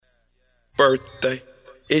birthday.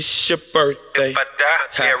 It's your birthday. If I die,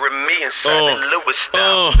 bury me inside the Louis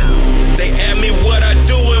style. They ask me what I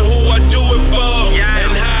do and who I do it for,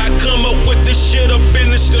 and how I come up with this shit up in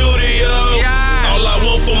the studio. All I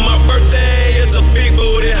want for my birthday is a big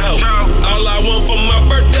booty hoe. All I want for my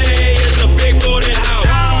birthday is a big booty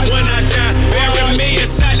hoe. When I die, bury me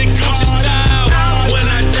inside the Gucci style. When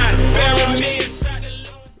I die, bury me inside the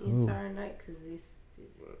Louis. Entire night, cause this.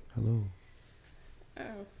 Hello.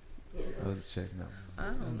 Oh. I was checking out.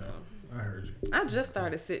 I don't know. I heard you. I just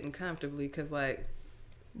started sitting comfortably because, like,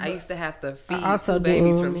 I used to have to feed also two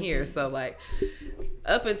babies from here. So, like,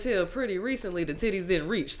 up until pretty recently, the titties didn't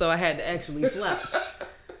reach. So I had to actually slouch.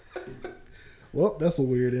 Well, that's a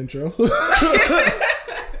weird intro.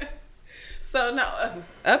 So, no,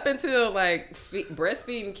 up until, like,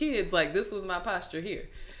 breastfeeding kids, like, this was my posture here.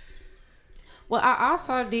 Well, I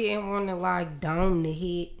also didn't want to like dome the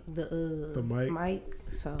hit the mic.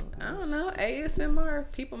 So I don't know. ASMR,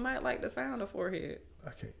 people might like the sound of forehead.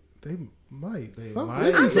 I can't. They might. They Some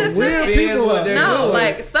might. some I'm just weird saying. people out there. No,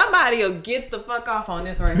 like somebody will get the fuck off on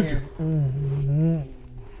this right here.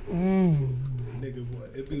 Niggas,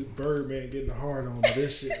 what? It be Birdman getting hard on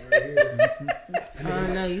this shit right here. I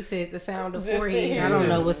don't know. You said the sound of Just forehead. saying. I don't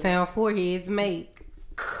know what sound foreheads make.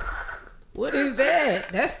 What is that?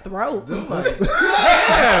 That's throat. No,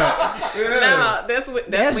 that's when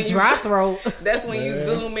you dry throat. That's when you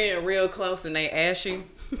zoom in real close and they ask you.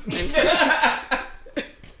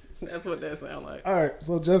 That's what that sound like. All right,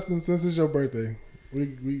 so Justin, since it's your birthday,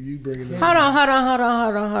 you bringing it. Hold on.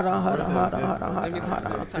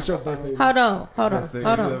 It's your birthday. Hold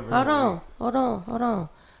on.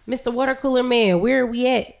 Mr. Water Cooler Man, where are we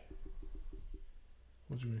at?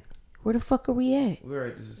 What you mean? Where the fuck are we at? We're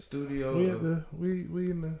at the studio. We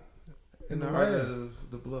in the heart of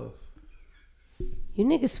the bluff. You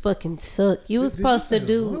niggas fucking suck. You was supposed to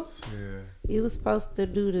do. Yeah. You was supposed to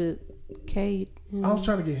do the K. I was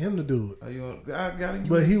trying to get him to do it. I got it.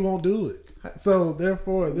 But he won't do it. So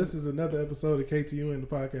therefore, this is another episode of KTUN, the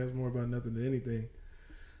podcast more about nothing than anything.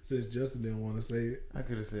 Since Justin didn't want to say it, I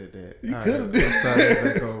could have said that. You could have.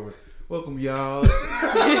 Back over. Welcome, y'all.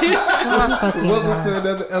 Welcome to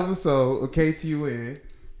another episode of KTUN.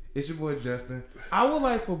 It's your boy Justin. I would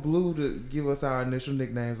like for Blue to give us our initial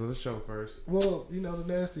nicknames of the show first. Well, you know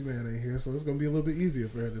the nasty man ain't here, so it's gonna be a little bit easier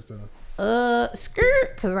for her this time.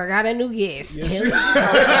 Skirt, cause I got a new guest. Yes,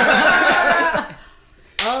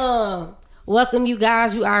 welcome you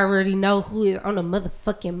guys. You already know who is on the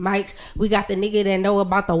motherfucking mics. We got the nigga that know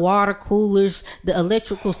about the water coolers, the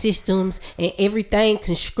electrical systems, and everything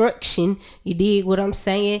construction. You dig what I'm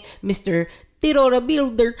saying? Mr. Tito the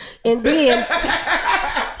Builder. And then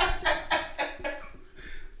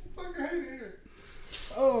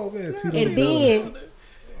oh man, Tito and then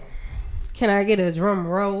can I get a drum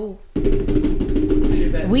roll?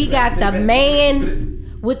 We got the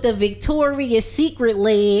man with the Victoria's Secret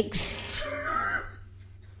legs.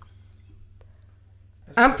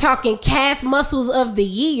 I'm talking calf muscles of the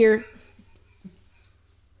year.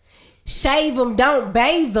 Shave them, don't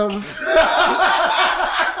bathe them.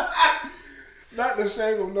 Not to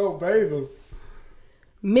shave him, no bathe him.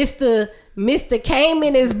 Mr. came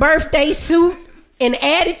in his birthday suit and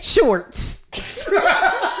added shorts. These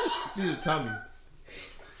are Tommy.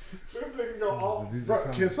 This nigga go all.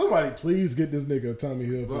 Bro, can somebody please get this nigga a Tommy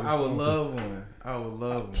Hilfiger? Bro, I would love one.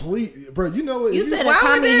 Please, bro. You know what? You said a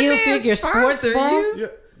Tommy Hilfiger sports bra? Yeah.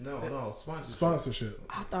 No, sponsorship.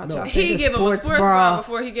 I thought y'all said He the gave him a sports sports bra bra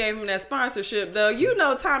before he gave him that sponsorship, though. You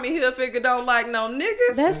know Tommy Hilfiger don't like no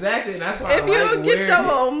niggas. Exactly, that's why if I you like don't get wearing your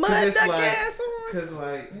it, old mud 'cause it's duck like, ass on. Cause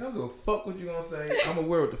like, you don't give a fuck what you gonna say. I'm gonna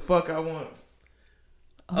wear what the fuck I want.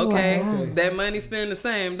 Okay, that money spend the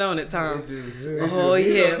same, don't it, Tom? They do. Oh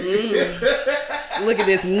yeah. Look at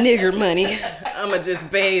this nigger money. I'ma just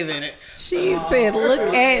bathe in it. She said, look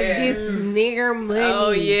at this nigger money.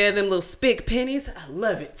 Oh yeah, them little spick pennies. I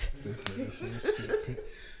love it. This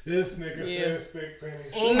nigga said spick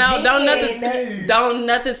pennies. No, don't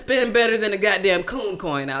nothing spend better than a goddamn coon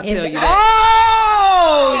coin. I'll tell you that.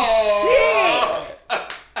 Oh shit!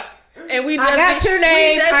 And we just I got your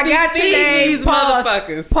name. These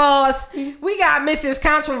motherfuckers. Pause. We got Mrs.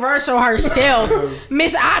 Controversial herself.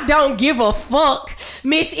 Miss I don't give a fuck.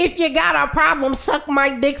 Miss, if you got a problem, suck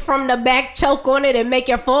my dick from the back, choke on it, and make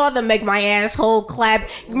your father make my asshole clap.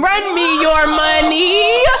 Run me your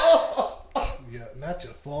money. Yeah, not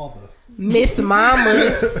your father. Miss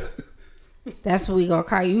Mamas. That's what we gonna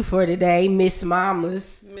call you for today, Miss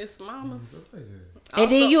Mamas. Miss Mamas.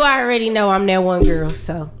 And then you already know I'm that one girl,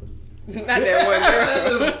 so. Not that one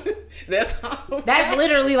girl. That's all. That's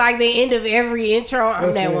literally like the end of every intro. I'm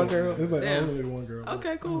That's that it. one girl. It's like Damn. only one girl.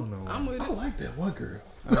 Okay, cool. I'm with I it. like that one girl.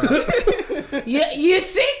 You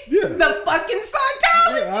see Yeah. the fucking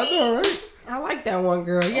psychology. Yeah, I know, right? I like that one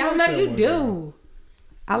girl. Yeah, I like know that you one do. girl.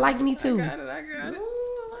 I like me too. I got it.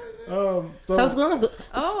 So what's going what's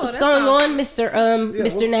that's going all. on, Mr.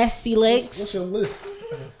 Mr. Nasty Legs? What's your list?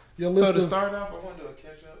 Your list So to of- start off, I want to do a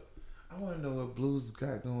catch up. I want to know what Blue's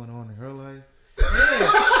got going on in her life.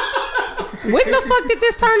 When the fuck did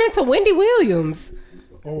this turn into Wendy Williams?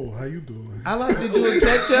 Oh, how you doing? I like to do a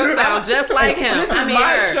catch up. Sound just like him. This is I mean, my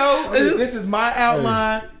her. show. This is my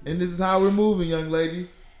outline, and this is how we're moving, young lady.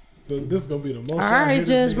 This is gonna be the most. All I right, hear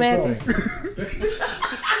this Judge nigga Mathis.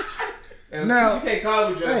 talk. And Now- you can't call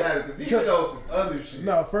me Judge Hey, Mathis because he knows some other shit.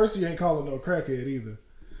 No, first you ain't calling no crackhead either.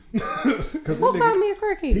 Cause Who called me a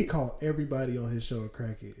crackhead? He called everybody on his show a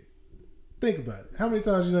crackhead. Think about it. How many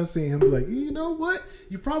times you done seen him be like, you know what?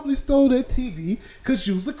 You probably stole that TV because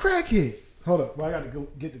you was a crackhead. Hold up, well, I gotta go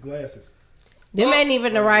get the glasses. Them ain't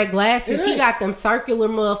even the right glasses. It He ain't. got them circular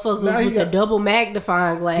motherfuckers Nah, he with the got- double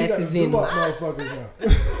magnifying He got glasses the in doo-wop them. motherfuckers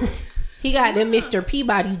now. He got them Mr.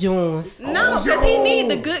 Peabody Jones. No, because he need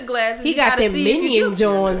the good glasses. He got gotta them see if you Minion do-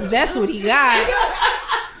 Jones. That's what he got.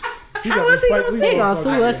 He got was the he Spike gonna Lee They gonna motherfuckers.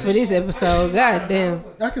 sue us for this episode. God damn.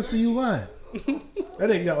 I can see you lying. That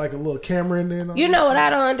nigga got like a little camera in there. And all You that know shit. what I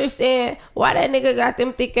don't understand? Why that nigga got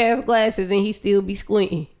them thick ass glasses and he still be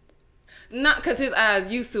squinting? Not because his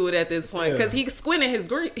eyes used to it at this point. Yeah. Because he's squinting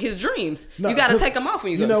his dreams. No, you got to 'cause take them off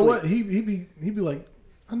when you You go know to what? sleep. He be like,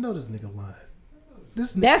 I know this nigga lying.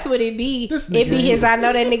 This nigga. That's what it be. This It be nigga his I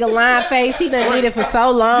know that nigga lying face. He done did it for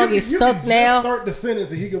so You long. can- It's you stuck can now. Just start the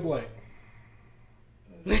sentence and he could be like,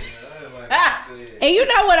 And you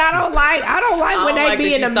know what I don't like? I don't like when I don't they like be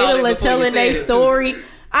that in the you thought middle it of before you telling said their it, too. story.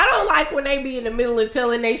 I don't like when they be in the middle of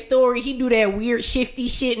telling their story. He do that weird shifty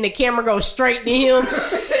shit and the camera goes straight to him.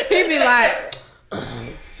 He be like,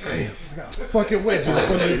 fucking wedge in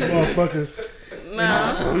front of this motherfucker.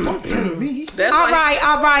 Nah, Don't turn to me. that's all like,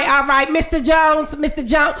 right, Mr. Jones,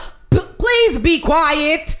 please be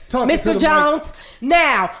quiet. Talking to Mr. the Jones.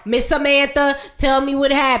 Now, Miss Samantha, tell me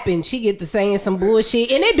what happened. She get to saying some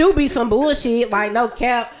bullshit. And it do be some bullshit, like no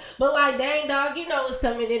cap. But like, dang dog, you know what's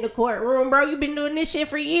coming in the courtroom, bro. You've been doing this shit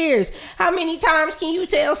for years. How many times can you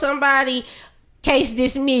tell somebody case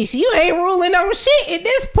dismissed? You ain't ruling on shit at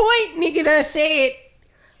this point. Nigga done said,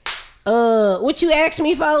 what you asked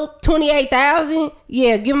me for? 28,000?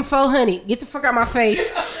 Yeah, give him 400. Get the fuck out my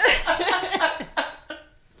face.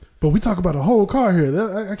 But we talk about a whole car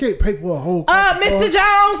here. I can't pay for a whole car. Mr.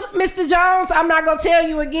 Jones, I'm not gonna tell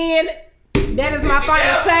you again. That is my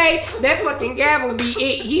final say. That fucking gavel be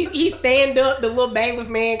it. He stand up, the little bailiff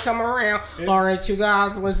man come around. All right, you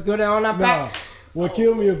guys, let's go down our Nah. back. What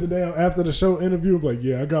killed me is the damn after the show interview. I'm like,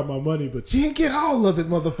 yeah, I got my money, but you ain't get all of it,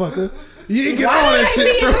 motherfucker. You ain't get all Why that do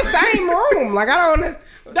they shit. be in bro. the same room? Like, I don't.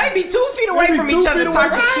 They be 2 feet away They be from 2 each other feet away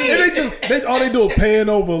talking from- shit. And they all they do is paying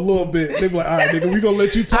over a little bit. They be like, all right, nigga, we gonna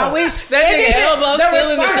let you talk. I wish That and nigga then elbow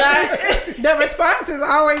still in the responses- The responses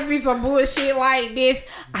always be some bullshit like this.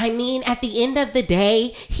 I mean, at the end of the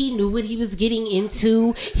day, he knew what he was getting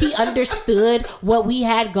into. He understood what we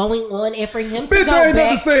had going on, and for him to Bitch, go I ain't back,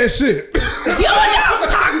 understand shit. you don't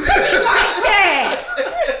talk to me like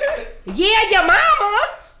that. Yeah, your mama.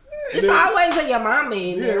 It's always a your mama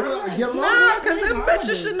in there. nah, because them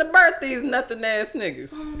bitches shouldn't have birthed these nothing ass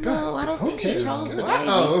niggas. No, I don't think she chose the baby.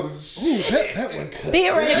 Oh, Ooh, that one.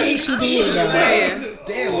 Theoretically, she did though.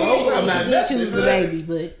 damn. Well, I'm not She did choose the baby,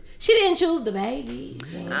 but she didn't choose the baby.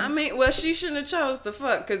 I mean, well, she shouldn't have chose the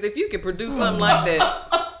fuck. Because if you could produce something like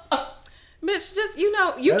that, bitch, just, you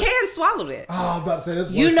can swallow that. Oh, I'm about to say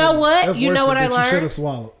that's You worse know than- what? that's You worse know than what I bitch you should learned? have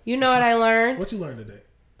swallowed. You know what I learned? What you learned today?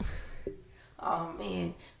 Oh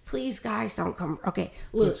man, please guys don't come. Okay,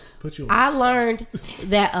 look, Put you on the I spot. learned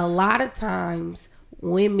that a lot of times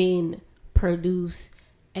women produce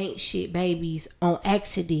ain't shit babies on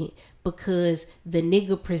accident because the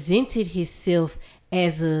nigga presented himself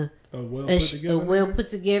as a well put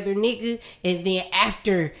together nigga, and then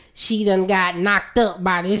after she done got knocked up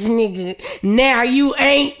by this nigga, now you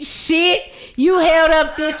ain't shit. You held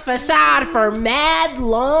up this facade for mad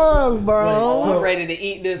long, bro. I'm ready to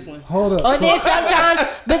eat this one. Hold up. Or then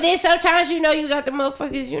sometimes, you know, you got the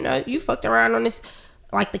motherfuckers, you know, you fucked around on this,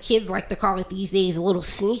 like the kids like to call it these days, a little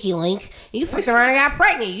sneaky link. You fucked around and got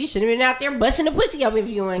pregnant. You should have been out there busting the pussy up if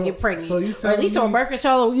you want to get pregnant. so you or at least telling on me- birth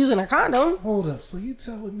control or using a condom. Hold up. So you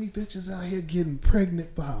telling me bitches out here getting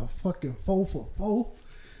pregnant by a fucking 4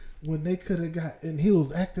 when they could have got, and he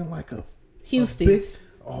was acting like a Houston's. big,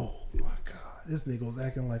 oh my God. This nigga was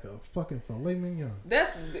acting like a fucking filet mignon.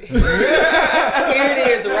 That's here it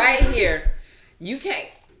is right here. You can't.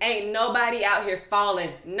 Ain't nobody out here falling.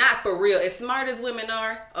 Not for real. As smart as women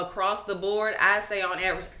are across the board, I say on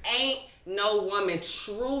average, ain't no woman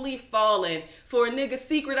truly falling for a nigga's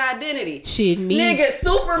secret identity. Shit, me. Nigga,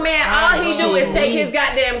 Superman, all he do is take his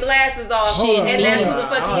goddamn glasses off, and that's who the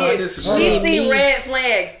fuck he is. We see red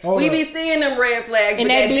flags. We be seeing them red flags, but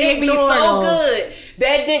that dick be so good.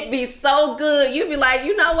 That dick be so good. You be like,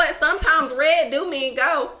 you know what? Sometimes red do mean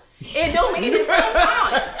go. It do mean it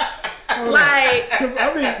sometimes. Like, I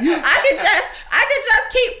could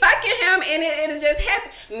just keep fucking him, and it just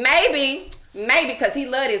happen. Maybe because he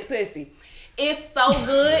love his pussy. It's so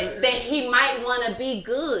good that he might want to be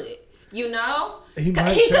good. You know, he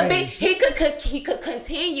could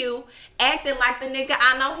continue acting like the nigga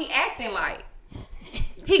I know he acting like.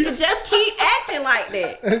 He could just keep acting like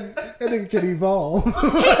that. That nigga can evolve. He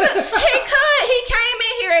could. He came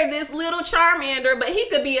in here as this little Charmander, but he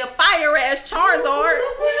could be a fire ass Charizard.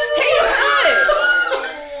 He could.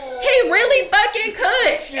 He really fucking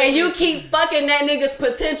could. And you keep fucking that nigga's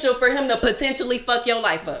potential for him to potentially fuck your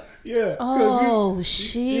life up. Yeah.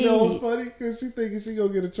 Shit. You know what's funny? Because she thinking she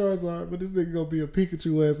gonna get a Charizard, but this nigga gonna be a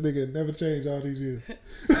Pikachu ass nigga and never change all these years.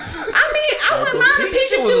 I wouldn't mind a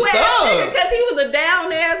Pikachu ass nigga because he was a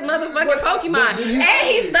down ass motherfucking Pokemon. And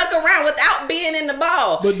he stuck around without being in the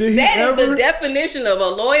ball. But did he that is the definition of a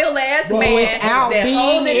loyal ass man that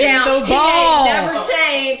holds it down.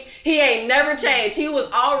 He ain't never changed. He was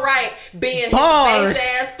alright being his base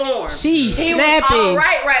ass form. He was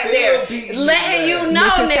alright right there. Letting you know,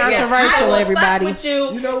 nigga, I will fuck with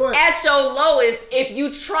you at your lowest if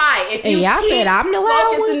you try. If you keep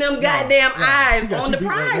focusing them goddamn eyes on the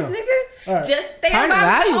prize, nigga. Right. Just stand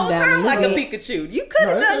by the whole time like a Pikachu. You could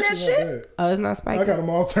have done that shit. Oh, it's not spiky. I got them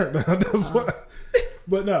all turned down. That's why.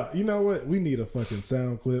 But no, you know what? We need a fucking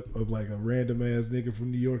sound clip of like a random ass nigga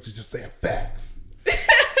from New York just saying facts.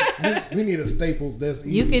 we need a Staples that's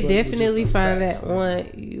easy. You could definitely find that on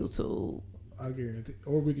YouTube. I guarantee.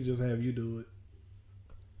 Or we could just have you do it.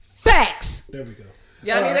 Facts. There we go.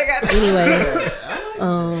 Y'all need to got that.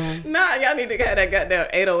 Anyways. Nah, y'all need to have that goddamn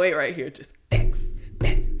 808 right here. Just facts.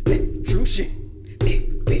 True shit.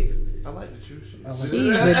 Facts. I like the true shit.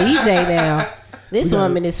 She's a DJ now. This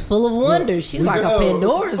woman is full of wonders. She's like a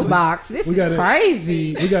Pandora's box. This is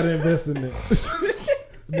crazy. We got to invest in that.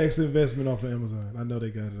 Next investment off of Amazon. I know they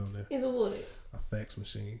got it on there. Is it what? A fax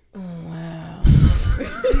machine. Oh, wow.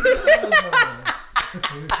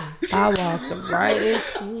 I walked right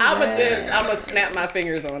into I'ma snap my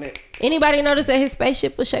fingers on it. Anybody notice that his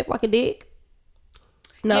spaceship was shaped like a dick?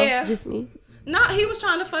 No, just me. No, he was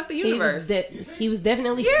trying to fuck the universe. He was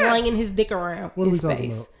definitely slinging his dick around. What are we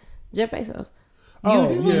talking about? Jeff Bezos.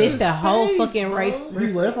 You missed that whole fucking race. He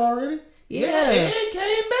left already? Yeah. He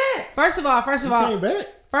came back. First of all, came back?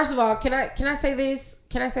 First of all, can I say this?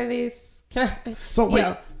 Can I say? So wait.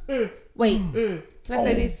 Can I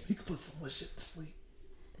say this? He could put so much shit to sleep.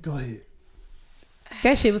 Go ahead.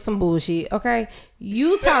 That shit was some bullshit. Okay,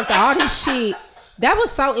 you talked all this shit. That was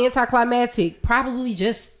so anticlimactic. Probably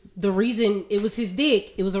just the reason it was his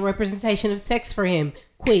dick. It was a representation of sex for him.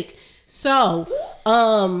 Quick. So,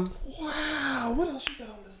 wow. What else you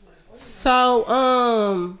got on this list?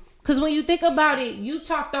 So, because when you think about it, you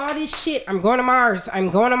talked all this shit. I'm going to Mars. I'm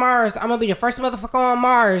gonna be the first motherfucker on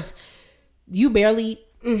Mars. You barely,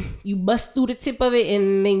 you bust through the tip of it,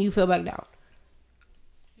 and then you fell back down.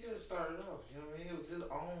 He had started off. You know what I mean? It was his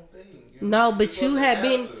own thing. No, but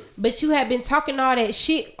you had been talking all that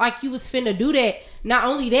shit like you was finna do that. Not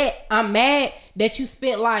only that, I'm mad that you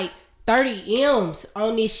spent like 30 M's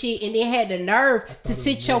on this shit and then had the nerve to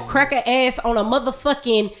sit your cracker ass on a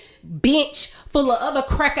motherfucking bench full of other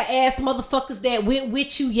cracker ass motherfuckers that went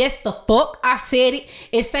with you. Yes, the fuck I said it.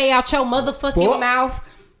 And say out your motherfucking mouth.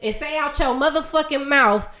 And say out your motherfucking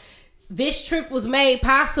mouth. This trip was made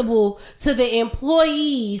possible to the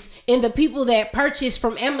employees and the people that purchased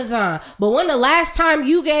from Amazon. But when the last time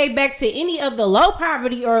you gave back to any of the low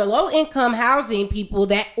poverty or low income housing people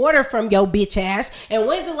that order from your bitch ass? And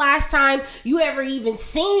when's the last time you ever even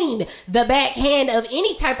seen the backhand of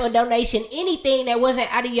any type of donation, anything that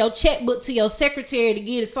wasn't out of your checkbook to your secretary to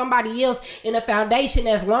give to somebody else in a foundation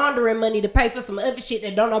that's laundering money to pay for some other shit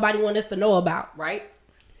that don't nobody want us to know about? Right?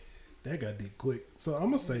 That got deep quick. So I'm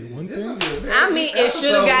gonna say one thing. I mean, it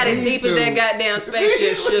should have got as deep as that goddamn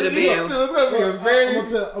spaceship should have been.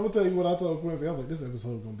 I'm gonna tell you what I told Quincy. I was like, this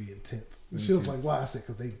episode gonna be intense. And she was like, why? I said,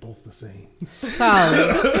 because they both the same. So,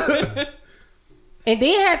 and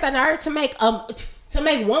then had the nerve to make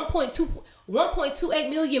 1.2 $1.28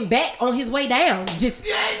 million back on his way down. Just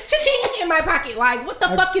cha-ching in my pocket. Like, what the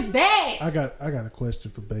fuck is that? I got a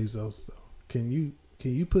question for Bezos though. Can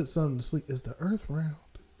you put something to sleep? Is the Earth round?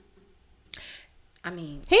 I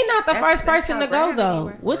mean, He not the first that's person how to go though.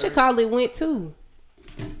 gravity What you call it went too?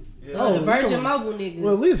 Oh, the Virgin Mobile nigga.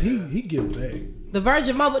 Well, at least he give back. The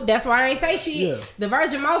Virgin Mobile. That's why I ain't say shit. Yeah. The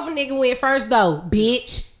Virgin Mobile nigga went first though,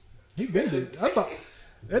 bitch. He been did. I thought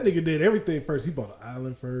that nigga did everything first. He bought an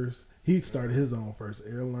island first. He started his own first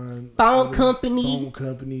airline, Phone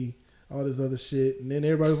company, all this other shit. And then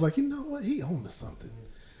everybody was like, you know what? He owned something.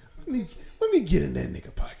 Let me get in that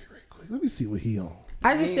nigga pocket right quick. Let me see what he owned.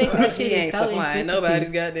 I just think that shit he is ain't so supplying insensitive.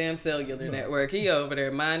 nobody's goddamn cellular network. He over there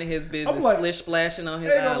minding his business, like, splish splashing on his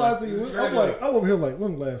I ain't gonna lie island. to you. I'm over here like,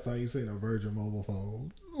 when the last time you seen a Virgin mobile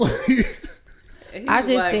phone? I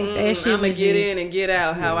just think that shit I'm gonna was get just, in and get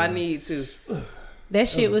out how I need to. that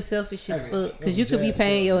shit was selfish as fuck. Because you could be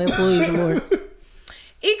paying your employees more.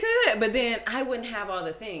 He could, but then I wouldn't have all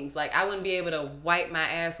the things. Like, I wouldn't be able to wipe my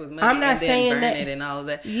ass with money I'm not and then saying burn that- it and all of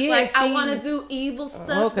that. Yeah, like, I see- want to do evil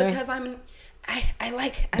stuff okay. because I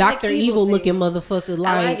like Dr. Evil things. looking motherfucker.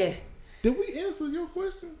 Like, I like it. Did we answer your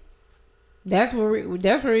question? that's where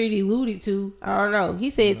he alluded to. I don't know.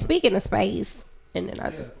 He said, speaking of space. And then I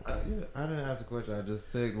just... I didn't ask a question. I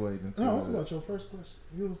just segued into No, I was about your first question.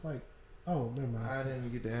 You was like, oh, never mind. I didn't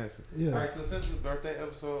even get to answer. Yeah. All right, so since it's birthday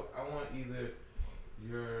episode, I want either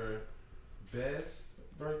your best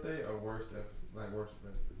birthday or worst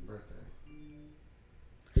birthday.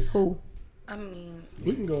 Who? I mean,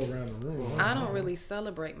 We can go around the room. I don't really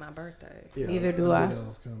celebrate my birthay. Yeah, Neither do I. knew that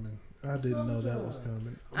was coming. I didn't know that was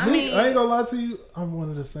coming. I Me, mean- I ain't gonna lie to you. I'm one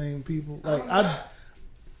of the same people. Like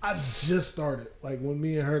I just started. Like when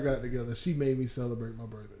me and her got together, she made me celebrate my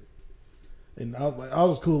birthday, and I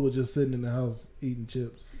was cool with just sitting in the house eating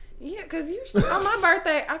chips. Yeah, because usually on my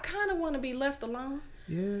birthday, I kind of want to be left alone.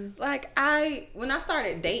 Yeah. Like, when I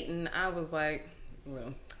started dating, I was like,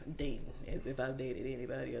 well, dating as if I've dated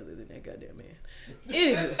anybody other than that goddamn man.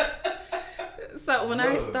 Anyway, so when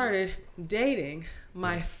I started dating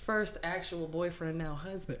my first actual boyfriend, now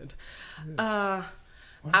husband, I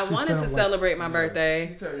wanted to celebrate my birthday.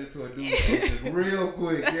 She turned into a dude real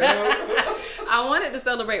quick, yo. I wanted to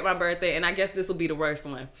celebrate my birthday, and I guess this will be the worst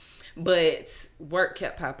one. But work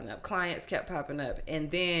kept popping up, clients kept popping up, and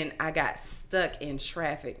then I got stuck in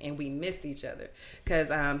traffic, and we missed each other because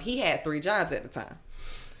he had 3 jobs at the time.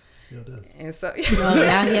 Still does. And so Well,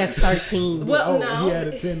 now he has 13. well, Oh, no, he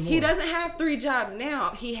added 10 more. he doesn't have 3 jobs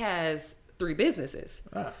now. He has 3 businesses.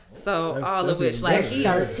 So That's- all that's of which, even like,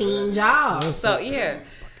 better. 13 jobs. so yeah,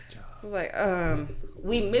 like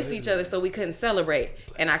we missed each other, so we couldn't celebrate,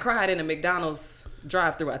 and I cried in a McDonald's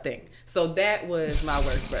drive-through, I think. So that was my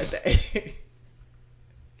worst birthday.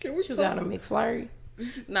 Can we You got a McFlurry?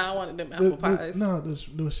 No, I wanted them apple pies.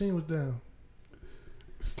 The machine was down.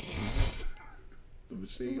 The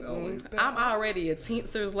machine always down. I'm already a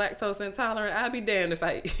Teamsters lactose intolerant. I'd be damned if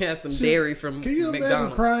I have some dairy from Can you imagine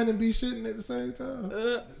McDonald's. crying and be shitting at the same time?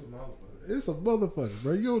 It's a motherfucker,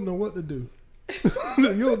 bro. You don't know what to do.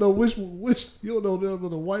 You don't know which you don't know whether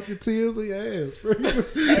to wipe your tears or your ass, bro.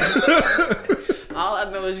 All I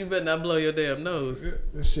know is you better not blow your damn nose.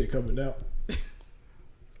 This shit coming out.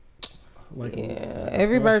 Like Yeah,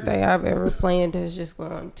 every birthday I've ever planned has just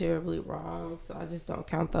gone terribly wrong, so I just don't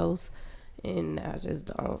count those, and I just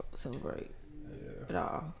don't celebrate at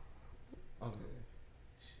all. Okay.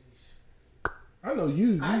 I know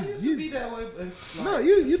you. I used to be that way, but No,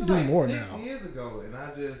 you do like more 6 now. years ago, and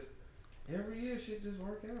I just every year shit just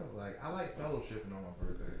work out. Like I like fellowshipping on my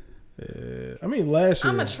birthday. Yeah, I mean last year.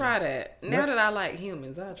 I'm gonna try that. Now that I like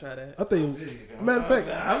humans, I'll try that. I think. Matter of fact,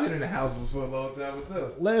 I've been in the house for a long time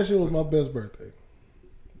myself. last year was my best birthday.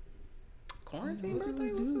 Quarantine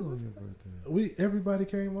birthday? What's up? Everybody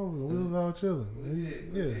came over. We was all chilling. We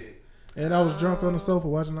Yeah, did. and I was drunk on the sofa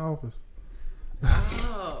watching The Office.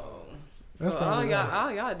 Oh. That's So probably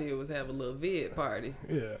all y'all did was have a little vid party.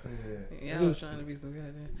 Yeah. Yeah, I was trying to be some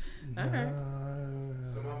goddamn. Alright.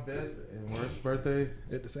 So my best and worst birthday.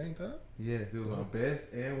 At the same time. Yes, it was my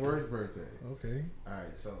best and worst birthday. Okay. All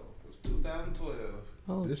right, so it was 2012.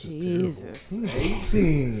 Oh This is Jesus,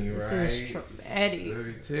 18, this right? is traumatic. Let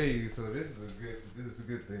me tell you. So this is a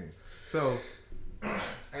good thing. So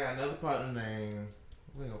I got another partner named.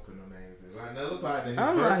 We ain't gonna put no names in. I got another partner. His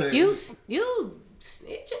I'm birthday, like you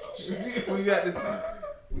snitching and shit. we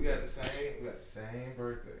got the same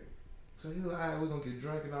birthday. So he was like, all right, we're gonna get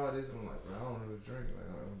drunk and all this. And I'm like, bro, I don't really drink. Like,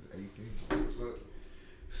 I'm 18.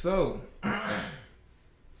 So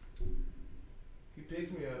he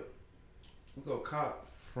picks me up. We go cop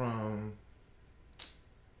from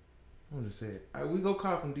I'm just saying. We go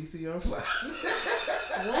call from DC Young Fly.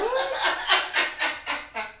 What?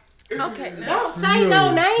 Okay, don't say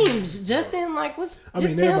no names. Justin, like, just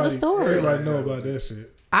tell the story. Everybody know about that shit.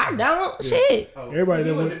 I don't. Shit. Oh, everybody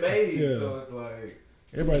that went to Maze, so it's like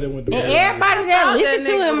everybody that went to Maze. Everybody that listened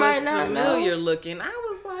to him right now. Familiar looking. I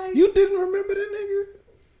was like, you didn't remember that nigga?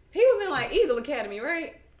 He was in like Eagle Academy,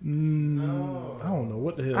 right? No, I don't know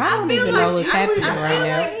what the hell. I don't even know what's happening right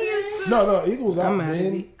now. No, Eagle was out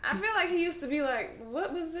then. I feel like he used to be like,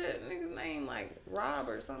 what was that nigga's name? Like Rob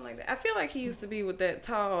or something like that. I feel like he used to be with that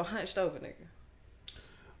tall, hunched over nigga.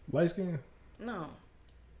 Light skin? No,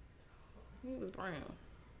 he was brown.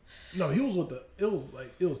 No, he was with it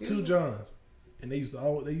was two Johns, and they used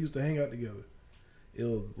to hang out together. It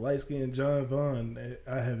was light skinned John Vaughn that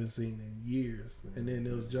I haven't seen in years, and then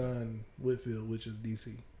there was John Whitfield, which is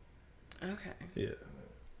DC. Okay. Yeah.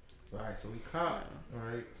 Right, so we caught. All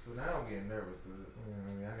right, so now I'm getting nervous because I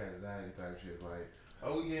got anxiety type shit. Like,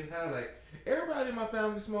 we getting high. Like everybody in my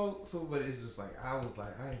family smoke, but it's just like I was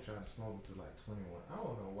like I ain't trying to smoke until like 21. I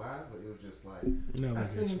don't know why, but it was just like I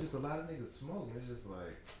seen just a lot of niggas smoking. It's just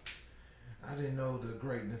like I didn't know the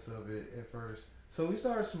greatness of it at first. So we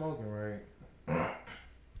started smoking, right?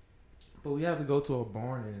 But we have to go to a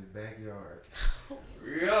barn in his backyard.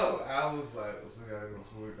 Yo, I was like, we gotta go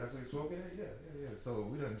smoke. That's what you smoking at? Yeah. So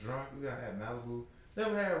we done drunk. We done had Malibu.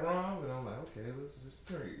 Never had rum, but I'm like, okay, let's just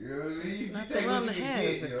drink. You know what I mean? You take what you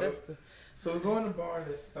can get, yo. So we go in the barn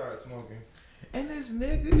and start smoking. And this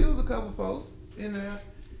nigga, it was a couple folks in there.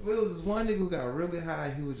 It was this one nigga who got really high.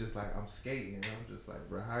 He was just like, I'm skating. And I'm just like,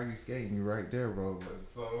 bro, how are you skating? You right there, bro.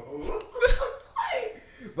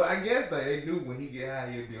 But I guess like they knew when he get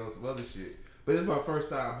high, he'd be on some other shit. But it's my first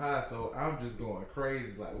time high, so I'm just going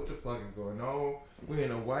crazy. Like, what the fuck is going on? We're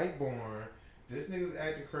in a white barn. This nigga's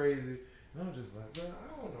acting crazy. And I'm just like, bro, I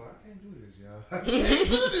don't know. I can't do this, y'all. I can't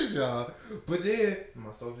do this, y'all. But then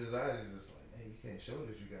my social anxiety is just like, hey, you can't show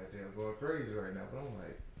this. You goddamn going crazy right now. But I'm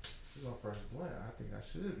like, this is my first blunt. I think I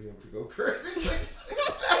should be able to go crazy.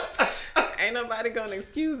 Ain't nobody gonna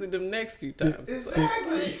excuse it them next few times.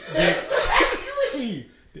 Exactly.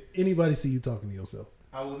 Did anybody see you talking to yourself?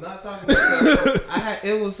 I was not talking to myself.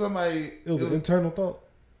 It was somebody. It was an internal thought?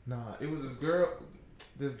 Nah, it was this girl.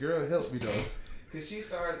 This girl helped me though. Cause she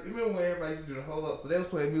started, remember when everybody used to do the hold up? So they was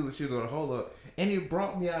playing music, she was doing the hold up. And it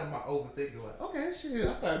brought me out of my overthinking, like, okay, shit,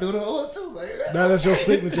 I started doing the hold up too. Like, now that's your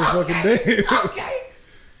signature fucking dance. Okay.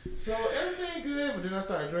 So everything good, but then I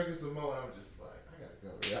started drinking some more and I'm just like, I gotta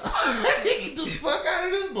go, y'all. Get the fuck out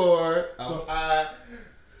of this bar. So I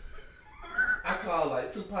called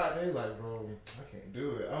like Tupac and they like, bro, I can't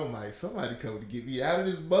do it. I'm like, somebody come to get me out of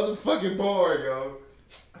this motherfucking bar, yo.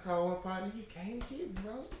 I called one partner, he can't get me,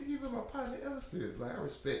 bro. He's been my partner ever since. Like, I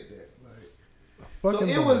respect that. Like, so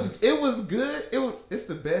it was good. It's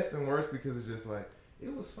the best and worst because it's just like,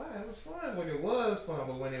 it was fun. It was fun when it was fun,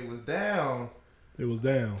 but when it was down. It was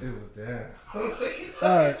down. It was down.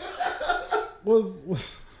 All right.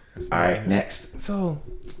 All right, next. So,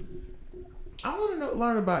 I want to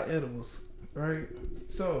learn about edibles, right?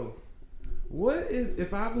 So, what is,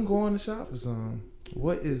 if I've been going to shop for some,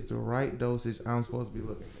 what is the right dosage I'm supposed to be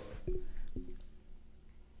looking for?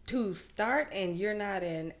 To start, and you're not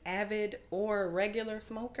an avid or regular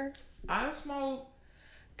smoker? I smoke.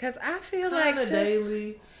 Because I feel like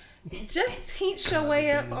just teach your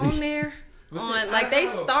way up on there. They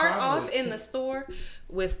start off in the store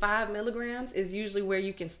with 5 milligrams is usually where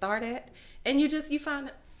you can start at. And you find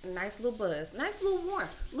a nice little buzz, nice little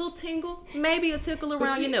warmth, little tingle, maybe a tickle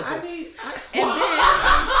around your nipple.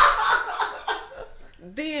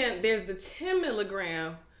 Then there's the 10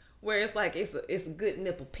 milligram where it's like it's a good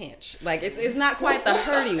nipple pinch. Like it's not quite the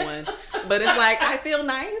hurty one, but it's like I feel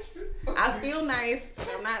nice. I'm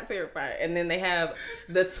not terrified. And then they have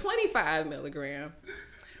the 25 milligram,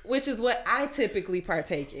 which is what I typically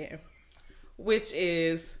partake in, which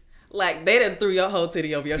is like they done threw your whole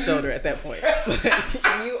titty over your shoulder at that point.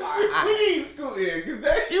 You are. We need to scoot in because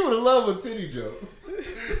you would love a titty joke.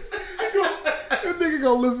 That nigga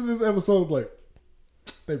gonna listen to this episode and be like,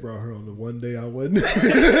 they brought her on the one day I wasn't.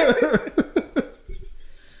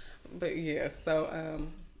 But yeah, so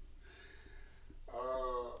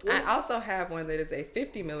I also have one that is a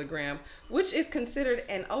 50 milligram, which is considered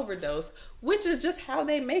an overdose, which is just how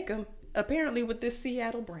they make them, apparently, with this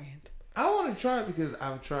Seattle brand. I want to try it because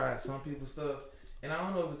I've tried some people's stuff, and I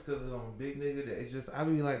don't know if it's because I'm a big nigga that it's just, I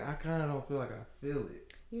be like, I kind of don't feel like I feel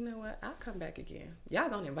it. You know what? I'll come back again. Y'all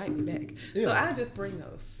gonna invite me back. Yeah. So I just bring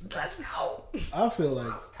those. Let's go. I feel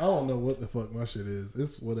like, I don't know what the fuck my shit is.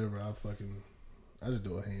 It's whatever I just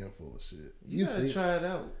do a handful of shit. You gotta try it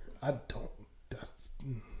out. I don't.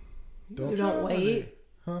 You don't weigh it?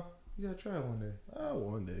 Huh? You gotta try one day. Oh,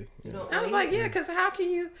 one day. Yeah. I was like, yeah, because how can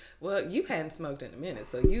you? Well, you hadn't smoked in a minute,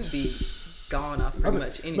 so you'd be gone off pretty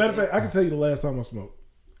much anything. Matter of fact, I can tell you the last time I smoked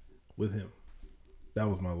with him. That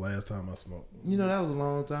was my last time I smoked. You know, that was a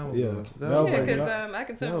long time ago. Yeah, because I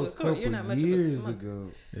can tell from the story you're not much years of a smoker.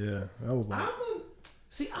 ago. Yeah, that was like. I'm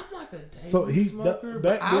like a daily back smoker,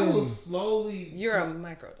 but I then, was slowly. You're a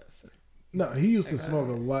microdoser. No, he used to smoke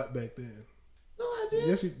a lot back then. No, I didn't.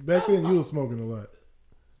 Yes, back then you was smoking a lot.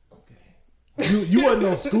 Okay. You wasn't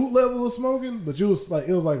on scoot level of smoking, but you was like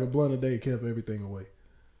it was like a blunt a day kept everything away.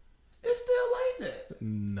 It's still like that.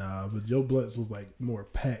 Nah, but your blunts was like more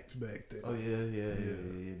packed back then. Oh yeah.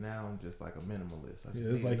 Now I'm just like a minimalist.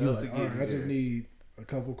 It's like you like, all right, I just need a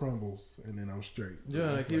couple crumbles and then I'm straight.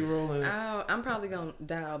 Yeah, I keep rolling. I'm probably gonna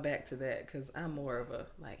dial back to that because I'm more of a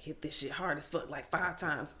like hit this shit hard as fuck like 5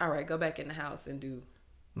 times. All right, go back in the house and do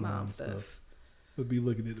mom stuff. But be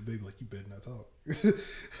looking at the baby like you better not talk.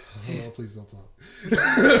 Oh, please don't talk.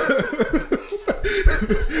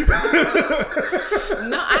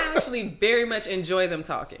 No, I actually very much enjoy them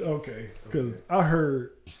talking. Okay, because I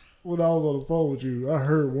heard when I was on the phone with you, I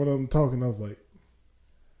heard one of them talking. I was like,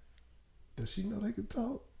 does she know they can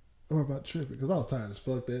talk? Or about tripping? Because I was tired as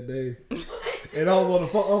fuck that day. And I was on the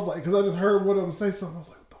phone. I was like, because I just heard one of them say something. I was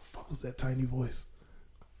like, what the fuck was that tiny voice?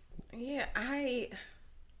 Yeah,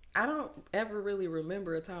 I don't ever really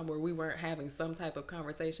remember a time where we weren't having some type of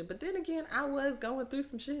conversation. But then again, I was going through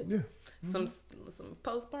some shit. Yeah. Some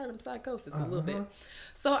postpartum psychosis a little bit.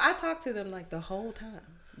 So I talked to them like the whole time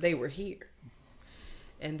they were here.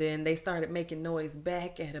 And then they started making noise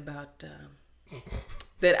back at about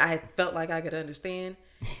that I felt like I could understand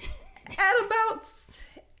at about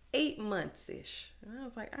 8 months-ish. And I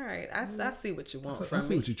was like, all right, I see what you want from me. I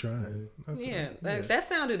see what you're trying. That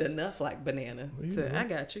sounded enough like banana. I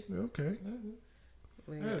got you. Okay.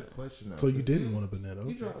 I had a question. So you didn't want a banana.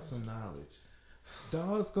 You dropped some knowledge.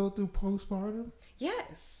 Dogs go through postpartum?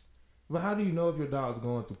 Yes. But how do you know if your dog's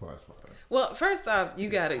going through postpartum? Well, first off, you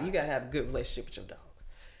gotta have a good relationship with your dog.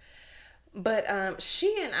 But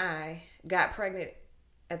she and I got pregnant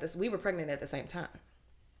we were pregnant at the same time.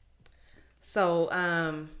 So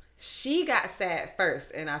she got sad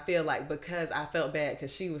first, and I feel like because I felt bad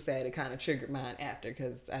because she was sad, it kind of triggered mine after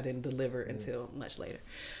because I didn't deliver until much later.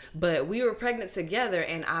 But we were pregnant together,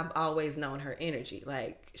 and I've always known her energy.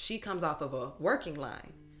 Like, she comes off of a working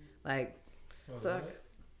line. Like,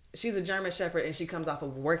 she's a German Shepherd, and she comes off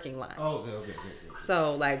of a working line. Oh, okay.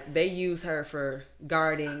 So, like, they use her for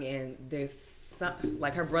guarding, and there's some,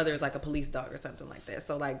 like, her brother is like a police dog or something like that.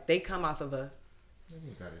 So, like, they come off of a...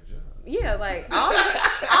 You got a job. Yeah, like, all of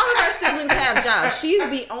her siblings have jobs. She's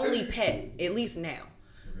the only pet, at least now.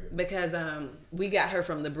 Because we got her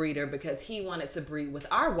from the breeder because he wanted to breed with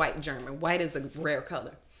our white German. White is a rare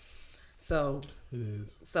color. So it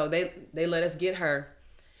is. So they let us get her.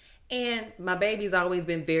 And my baby's always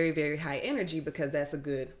been very, very high energy because that's a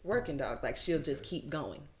good working dog. Like, she'll just keep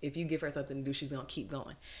going. If you give her something to do, she's going to keep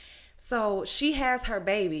going. So she has her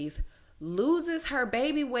babies, loses her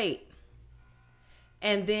baby weight.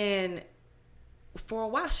 And then for a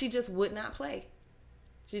while, she just would not play.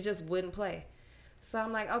 She just wouldn't play. So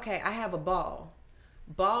I'm like, okay, I have a ball.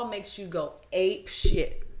 Ball makes you go ape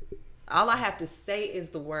shit. All I have to say is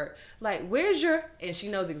the word. Like, where's your... And she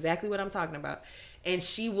knows exactly what I'm talking about. And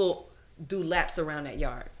she will do laps around that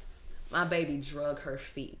yard. My baby drug her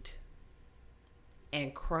feet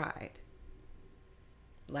and cried.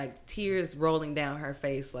 Like, tears rolling down her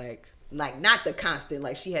face. Like not the constant.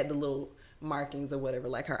 Like, she had the little markings or whatever.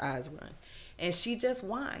 Like, her eyes run. And she just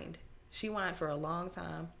whined. She whined for a long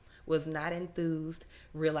time. Was not enthused,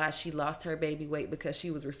 realized she lost her baby weight because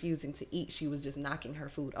she was refusing to eat. She was just knocking her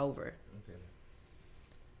food over. Okay.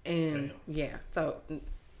 And damn. Yeah, so.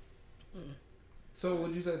 So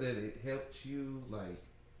would you say that it helped you,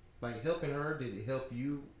 like helping her? Did it help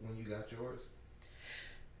you when you got yours?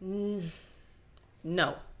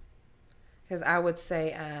 No, because I would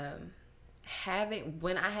say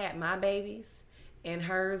when I had my babies and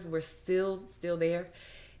hers were still there.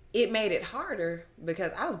 It made it harder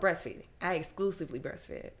because I was breastfeeding. I exclusively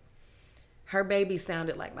breastfed. Her babies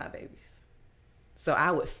sounded like my babies. So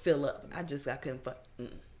I would fill up. I couldn't fuck.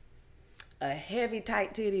 A heavy,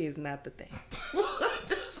 tight titty is not the thing.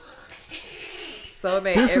 So it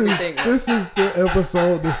made everything. This is the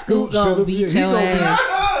episode the Scoop should have beat your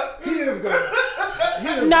ass. He is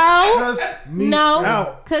going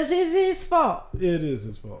No, because it's his fault. It is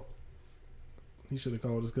his fault. He should have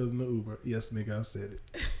called his cousin the Uber. Yes, nigga, I said it.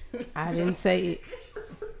 I didn't say it.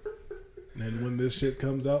 And when this shit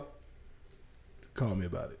comes out, call me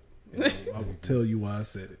about it. And I will tell you why I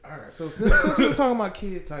said it. All right. So since we're talking about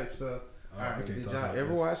kid type stuff, Alright, did y'all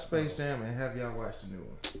ever watch Space Jam, and have y'all watched the new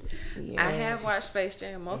one? Yes. I have watched Space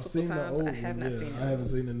Jam multiple times. I have not seen it. I haven't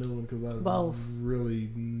seen the new one because I really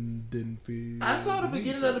didn't feel. I saw the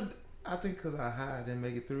beginning of the. I think because I didn't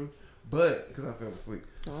make it through, but because I fell asleep.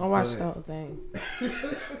 I watched the whole thing.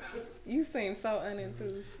 You seem so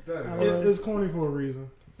unenthused. It's corny for a reason.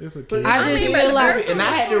 It's a kid. I just feel like, and I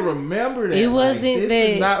had to remember that it wasn't this that.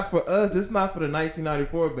 is not for us. This is not for the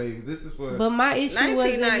 1994 babies. This is for. But my issue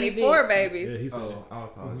was 1994 babies. Yeah, he said it. I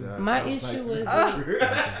apologize. My issue was.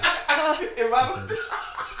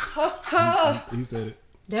 He said it.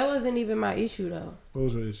 That wasn't even my issue though. What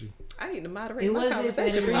was your issue? I need to moderate It my wasn't that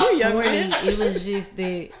conversation it for was you, young corny. man. It was just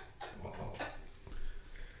that.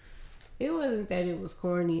 It wasn't that it was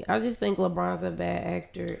corny. I just think LeBron's a bad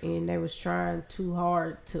actor, and they was trying too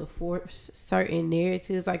hard to force certain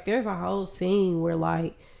narratives. Like, there's a whole scene where,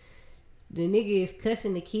 like, the nigga is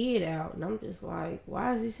cussing the kid out, and I'm just like,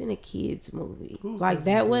 why is this in a kid's movie? Like,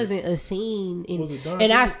 that wasn't a scene. Was it done?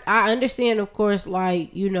 And I understand, of course,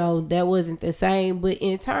 like, you know, that wasn't the same, but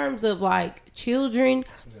in terms of, like, children,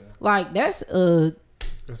 like, that's a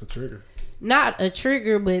trigger. Not a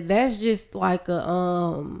trigger, but that's just like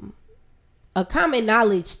a common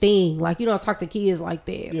knowledge thing. Like, you don't talk to kids like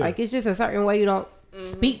that. Like, it's just a certain way you don't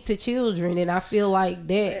speak to children, and I feel like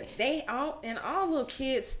that they all little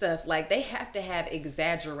kids stuff, like, they have to have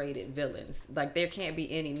exaggerated villains. Like, there can't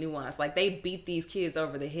be any nuance. Like, they beat these kids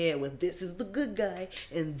over the head with this is the good guy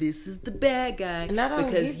and this is the bad guy,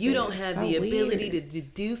 because you don't have the ability to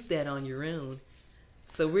deduce that on your own.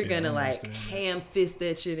 So we're gonna like ham fist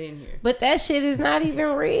that shit in here. But that shit is not even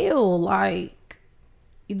real. Like,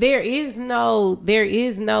 there is no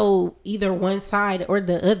either one side or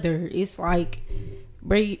the other. It's like,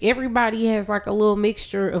 everybody has like a little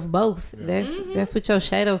mixture of both. That's what your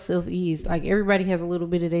shadow self is. Like, everybody has a little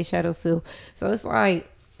bit of their shadow self. So it's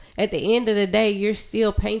like, at the end of the day, you're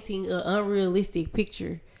still painting an unrealistic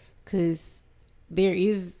picture, because there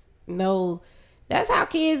is no. That's how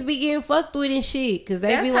kids be getting fucked with and shit. Because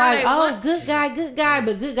they be like, good guy,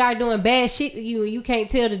 but good guy doing bad shit to you, and you can't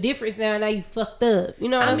tell the difference now you fucked up. You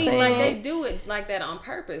know what I'm saying? Like, they do it like that on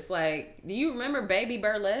purpose. Like, do you remember Baby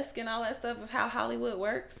Burlesque and all that stuff of how Hollywood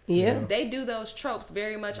works? Yeah. They do those tropes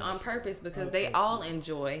very much on purpose because they all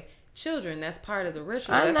enjoy children. That's part of the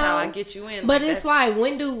ritual. That's how I get you in. But it's like,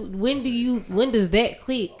 when does that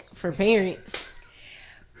click for parents?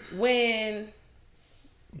 When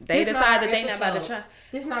they decide that they not about to try.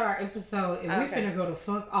 This not our episode, and we finna go the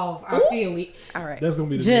fuck off. I feel it. All right. That's gonna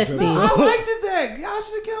be the Justin. next episode. I liked it that. Y'all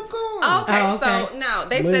should have kept going. Okay, so now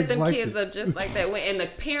they Legs set them liked kids it. up just like that. And the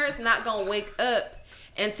parents not gonna wake up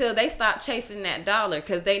until they stop chasing that dollar,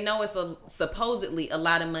 because they know it's supposedly a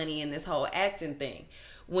lot of money in this whole acting thing.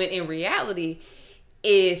 When in reality,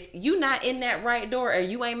 if you not in that right door or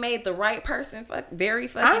you ain't made the right person very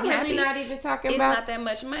fucking happy, I'm really not even talking it's about. It's not that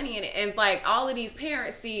much money in it. And like, all of these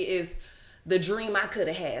parents see is the dream I could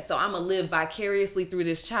have had. So I'm going to live vicariously through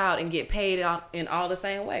this child and get paid out in all the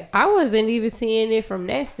same way. I wasn't even seeing it from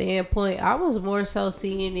that standpoint. I was more so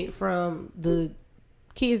seeing it from the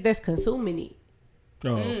kids that's consuming it.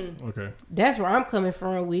 Oh, okay. That's where I'm coming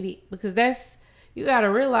from with it, because that's, you got to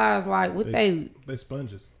realize, like, what they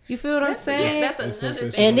sponges. You feel what I'm saying? Yes, that's another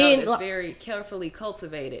thing, and then, that's very carefully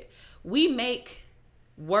cultivated. We make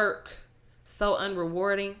work so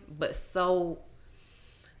unrewarding, but so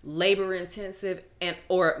labor intensive and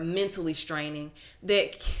or mentally straining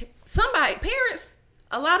that parents,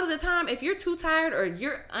 a lot of the time, if you're too tired or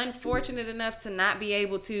you're unfortunate enough to not be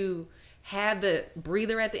able to have the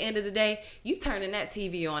breather at the end of the day, you turning that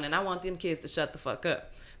TV on, and I want them kids to shut the fuck up.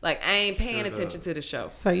 Like, I ain't paying attention to the show.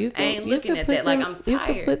 So you can, I ain't looking at that. Like, I'm tired. You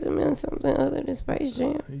can put them in something other than Space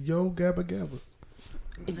Jam. Yo Gabba Gabba.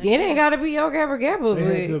 It ain't gotta be Yo Gabba Gabba.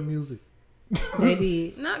 They had good music. They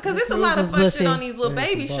did. No, because it's a lot of fuck shit on these little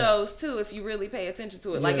baby shows too, if you really pay attention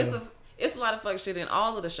to it. Like, it's a lot of fuck shit in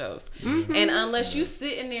all of the shows. Mm-hmm. And unless you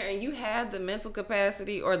sit in there and you have the mental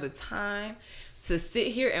capacity or the time to sit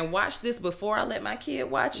here and watch this before I let my kid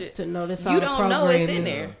watch it, to notice you don't know it's in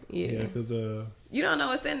there. Yeah, because you don't know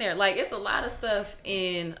what's in there. Like, it's a lot of stuff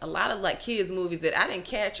in a lot of like kids movies that I didn't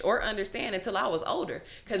catch or understand until I was older,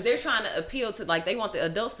 because they're trying to appeal to, like, they want the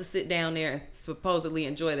adults to sit down there and supposedly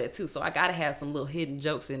enjoy that too. So I gotta have some little hidden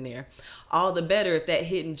jokes in there. All the better if that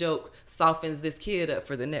hidden joke softens this kid up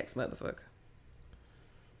for the next motherfucker.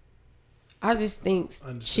 I just think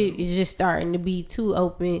shit is just starting to be too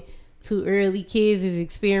open, too early. Kids is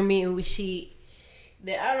experimenting with shit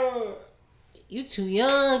that you too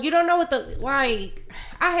young. You don't know what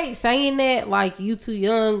I hate saying that. Like, you too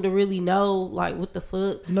young to really know, like, what the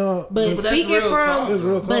fuck. No, but speaking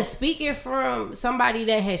speaking from somebody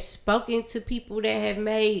that has spoken to people that have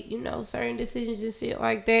made, you know, certain decisions and shit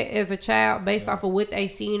like that as a child based off of what they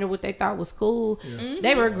seen or what they thought was cool,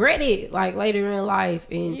 they regret it like later in life,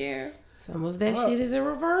 and some of that shit is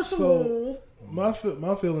irreversible. So my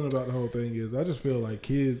feeling about the whole thing is, I just feel like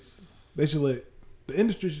kids, the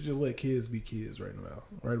industry should just let kids be kids right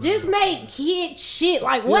now. Just make kid shit.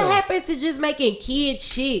 Like, what happened to just making kid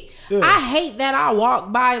shit? Yeah. I hate that I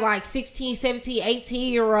walk by like 16, 17,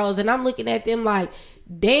 18-year-olds and I'm looking at them like,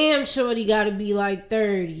 damn, shorty gotta be like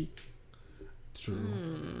 30. True.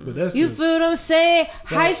 But that's you feel what I'm saying?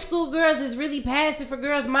 So, high school girls is really passing for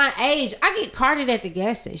girls my age. I get carted at the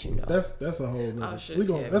gas station though. That's a whole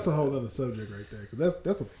nother, that's a whole other subject right there. Cause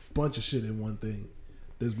that's a bunch of shit in one thing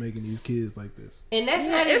that's making these kids like this. And that's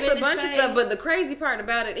not even it's a bunch of stuff. But the crazy part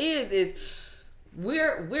about it is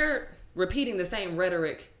we're repeating the same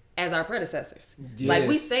rhetoric as our predecessors. Yes. Like,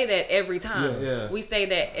 we say that every time. Yeah. We say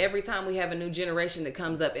that every time we have a new generation that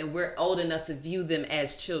comes up and we're old enough to view them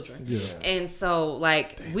as children. Yeah. And so,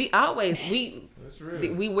 like, we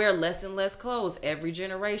wear less and less clothes every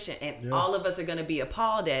generation, and all of us are going to be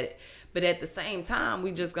appalled at it. But at the same time,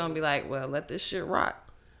 we just going to be like, well, let this shit rock.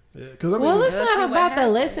 Yeah, it's not about the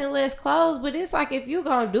less and less clothes, but it's like, if you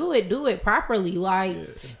gonna do it properly. Like,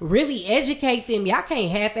 really educate them. Y'all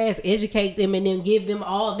can't half-ass educate them and then give them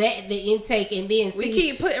all the intake and then we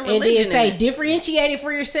keep putting religion and then say differentiate it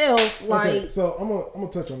for yourself. Like, okay, so I'm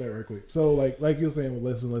gonna touch on that real quick. So like you were saying with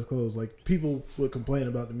less and less clothes, like, people would complain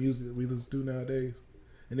about the music that we listen to nowadays.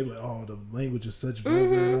 And they be like, oh, the language is such vulgar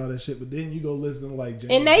and all that shit. But then you go listen to like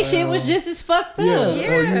James and they shit was just as fucked up.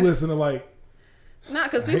 Yeah. Or you listen to like,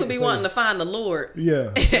 not because people be wanting to find the Lord.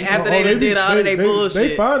 Yeah. After they did all of their bullshit.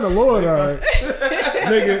 They find the Lord, all right.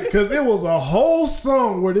 Nigga, because it was a whole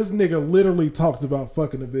song where this nigga literally talked about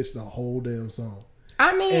fucking a bitch the whole damn song.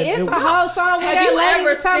 I mean, it's a whole song where that lady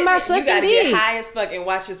was talking about sucking dick. You gotta get high as fuck and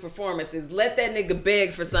watch his performances. Let that nigga beg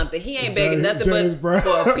for something. He ain't begging nothing but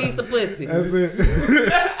for a piece of pussy. That's it.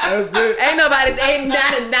 That's it. Ain't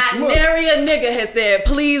not nary a nigga has said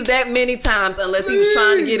please that many times unless he was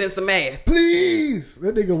trying to get in some ass. Please.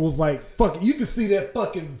 That nigga was like, fucking, you could see that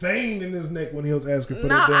fucking vein in his neck when he was asking for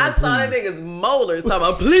that. I saw that nigga's molars talking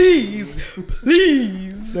about please.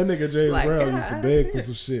 That nigga James Brown used to beg for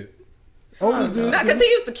some shit. Because he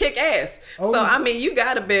used to kick ass. So, I mean, you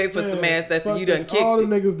got to beg for some ass that you done kicked. All the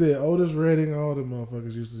niggas did. Otis Redding, all the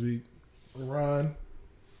motherfuckers used to be. Ron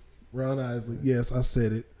Isley. Yes, I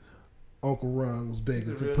said it. Uncle Ron was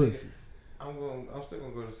begging for pussy. I'm still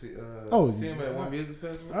going to go to see him at one music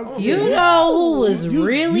festival. You know who was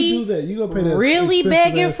really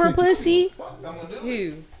begging for pussy?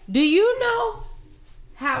 Who? Do you know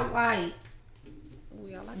how, like,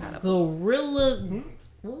 gorilla...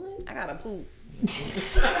 What? I gotta poop.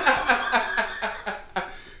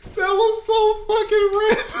 That was so fucking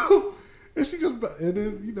random. And she just, and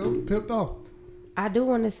then, pimped off. I do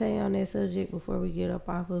want to say on that subject before we get up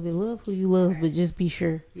off of it, love who you love, but just be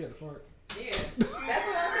sure. Yeah, the fart. Yeah, that's what I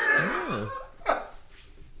said.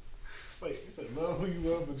 Wait, you said love who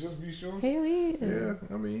you love, but just be sure? Hell yeah. Yeah,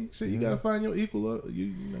 I mean, shit, you gotta find your equal.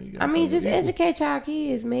 You just educate y'all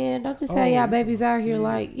kids, man. Don't just have y'all babies out here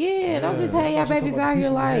like, don't just have y'all babies out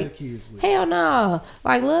here like, hell no.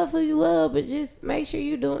 Like, love who you love, but just make sure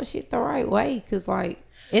you doing shit the right way. Cause like,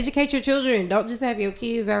 educate your children. Don't just have your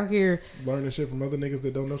kids out here learning shit from other niggas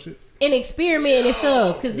that don't know shit. And experiment and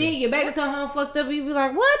stuff. Cause then your baby come home fucked up and you be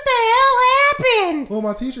like, what the hell happened? Well,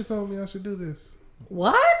 my teacher told me I should do this.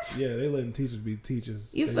 What? Yeah, they letting teachers be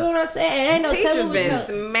teachers. You feel what I'm saying? It ain't no teachers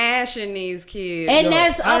been smashing these kids. And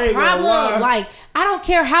that's a problem. Like, I don't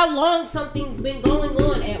care how long something's been going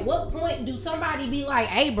on. At what point do somebody be like,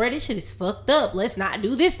 hey, bro, this shit is fucked up. Let's not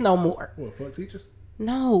do this no more. What, fuck teachers?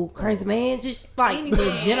 No, crazy man. Just like the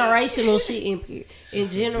generational shit in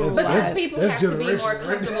general. Because people have to be more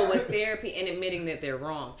comfortable with therapy and admitting that they're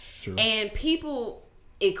wrong. True. And people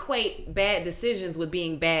equate bad decisions with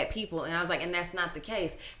being bad people, and I was like, and that's not the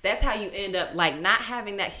case. That's how you end up like not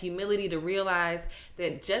having that humility to realize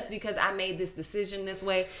that just because I made this decision this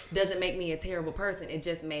way doesn't make me a terrible person. It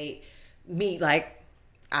just made me like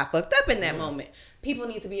I fucked up in that moment. People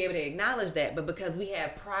need to be able to acknowledge that, but because we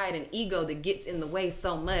have pride and ego that gets in the way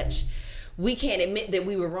so much, we can't admit that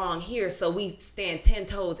we were wrong here, so we stand 10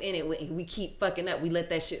 toes in it. We keep fucking up. We let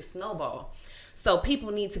that shit snowball. So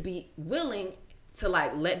people need to be willing to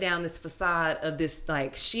like let down this facade of this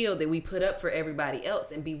like shield that we put up for everybody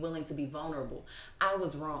else and be willing to be vulnerable. I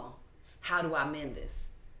was wrong. How do I mend this?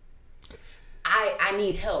 I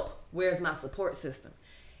need help. Where's my support system?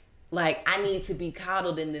 like, I need to be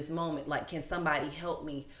coddled in this moment. Like, can somebody help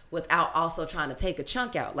me without also trying to take a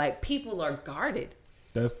chunk out? Like, people are guarded.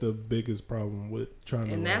 That's the biggest problem with trying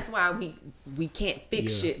to. And that's why we can't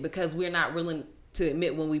fix shit, because we're not willing to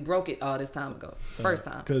admit when we broke it all this time ago. First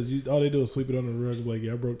time. Because all they do is sweep it under the rug. Like,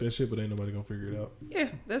 yeah, I broke that shit, but ain't nobody gonna figure it out. Yeah,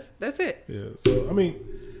 that's it. Yeah. So I mean,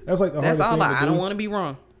 that's like the hardest thing to do. I don't want to be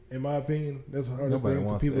wrong. In my opinion, that's the hardest thing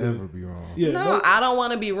for people to ever be wrong. Yeah. No, I don't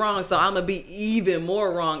want to be wrong, so I'm gonna be even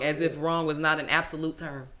more wrong, as if wrong was not an absolute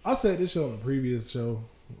term. I said this show on a previous show,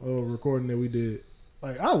 recording that we did.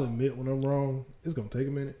 Like, I'll admit when I'm wrong. It's gonna take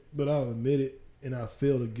a minute, but I'll admit it, and I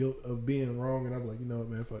feel the guilt of being wrong, and I'm like, you know what,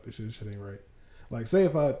 man, fuck this shit. This shit ain't right. Like, say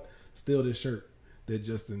if I steal this shirt that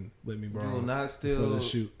Justin let me borrow, you will not steal for the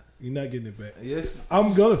shoot. You're not getting it back. Yes,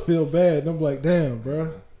 I'm gonna feel bad, and I'm like, damn,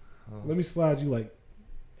 bro. Let me slide you like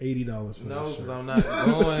 $80 for this shirt. No, because I'm not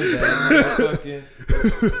going back.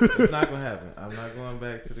 It's not gonna happen. I'm not going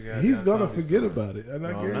back to the guy. He's gonna forget about it, and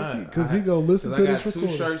I guarantee, because he gonna listen to this recording.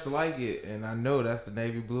 I got 2 shirts like it, and I know that's the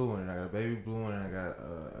navy blue one, and I got a baby blue one, and I got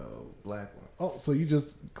a black one. Oh, so you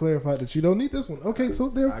just clarified that you don't need this one. Okay, so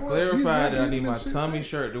therefore I clarified that I need my tummy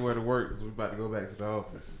shirt to wear to work, because we're about to go back to the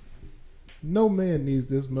office. No man needs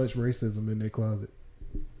this much racism in their closet.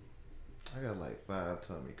 I got like 5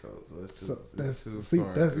 tummy coats, so it's too, so that's too see,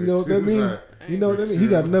 far. That's, you know what that means? You know what that means? He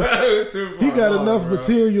got enough. He got enough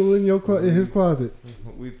material in in his closet.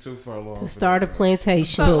 We too far along. To start a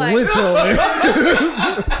plantation. So like, that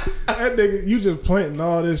nigga, you just planting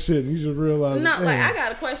all this shit, and you just realize. No, like, I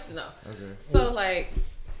got a question though. Okay. So like,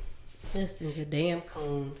 Justin's a damn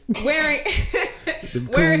coon. Wearing his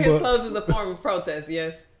clothes is a form of protest.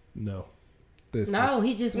 Yes. No. He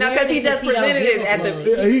just because he just presented it at the.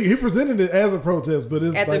 He presented it as a protest, but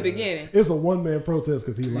it's at like, the beginning. It's a one-man protest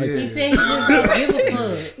because he likes it. He said he just don't give a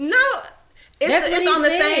fuck. No. It's on the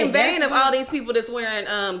same vein of all these people that's wearing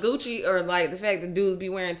Gucci, or like the fact that dudes be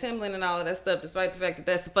wearing Timberland and all of that stuff, despite the fact that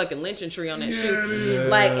that's a fucking lynching tree on that shoe. Yeah.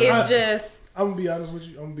 Like, it's just. I'm gonna be honest with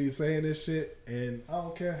you. I'm gonna be saying this shit, and I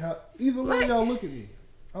don't care how either way y'all look at me.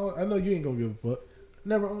 I know you ain't gonna give a fuck.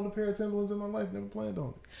 Never owned a pair of Timberlands in my life. Never planned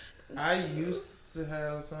on it. I used to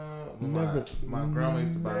have some. My grandma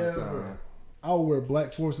used to buy some. I'll wear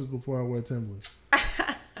Black Forces before I wear Timberlands.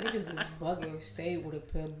 Niggas is bugging. Stay with a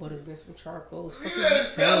pair of butters and some charcoals.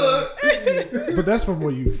 But that's from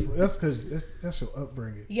where you. That's because that's your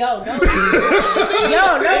upbringing. Yo, no. In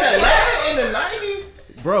the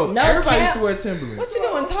 90s, bro. No, everybody used to wear Timberlands. What you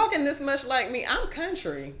doing talking this much like me? I'm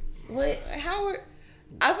country. What? Howard?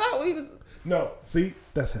 I thought we was. No, see,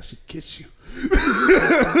 that's how she gets you.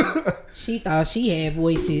 She thought she had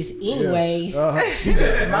voices, anyways. Yeah. She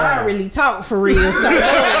did. Mine really talk for real. So,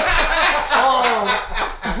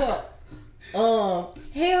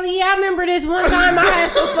 hell yeah, I remember this one time I had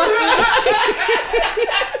some fucking.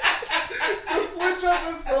 The switch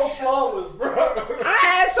up is so flawless, bro. I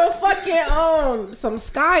had some fucking some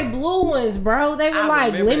sky blue ones, bro. They were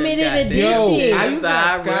like limited edition. I used to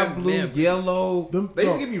have sky blue, yellow. They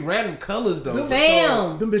used to give me random colors though.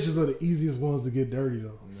 Fam, them bitches are the easiest ones to get dirty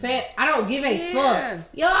though. Fam, I don't give a fuck.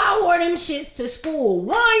 Yo, I wore them shits to school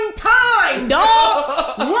one time,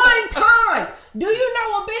 dog. One time. Do you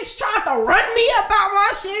know a bitch tried to run me about my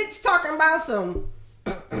shits talking about some?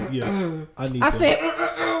 Yeah, I said,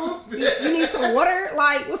 you need some water?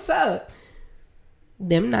 Like, what's up?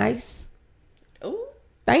 Them nice. Ooh.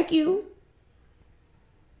 Thank you.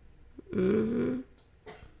 Mm-hmm.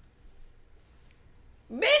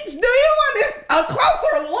 Bitch, do you want a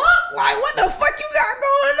closer look? Like, what the fuck you got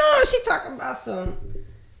going on? She talking about some.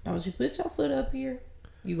 Don't you put your foot up here?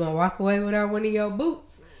 You gonna walk away without one of your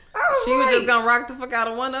boots? She was just gonna rock the fuck out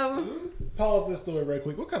of one of them. Pause this story right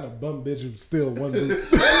quick. What kind of bum bitch would steal one boot?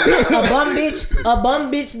 A bum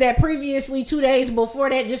bitch that previously 2 days before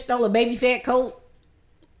that just stole a baby fat coat.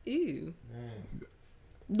 Ew.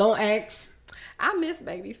 Don't ask. I miss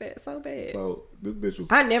baby fat so bad. So this bitch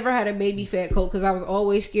was. I never had a baby fat coat because I was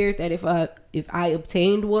always scared that if I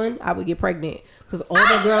obtained one, I would get pregnant. Because all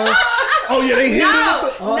the girls. Oh yeah, they hit it.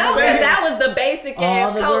 No, because that was the basic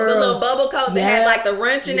ass coat, the little bubble coat that had like the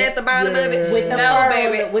wrenching at the bottom of it. With the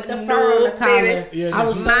fur, with the fur on the collar. Yeah, I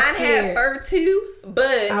was so scared. Mine had fur too,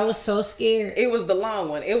 but I was so scared. It was the long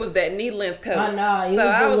one. It was that knee length coat. Oh no, so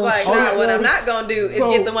I was like, nah, what I'm not gonna do is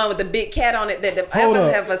get the one with the big cat on it that the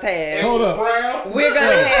other heifers had. Hold up, we're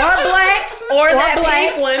gonna have or black or that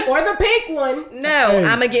pink one or the pink one. No,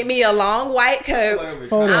 I'm gonna get me a long white coat.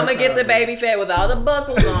 I'm gonna get the baby fat with all the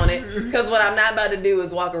buckles on it. Because what I'm not about to do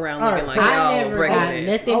is walk around looking like I never got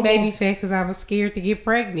nothing baby fat because I was scared to get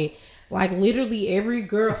pregnant. Like literally every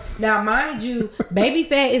girl. Now, mind you, baby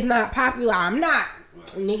fat is not popular. I'm not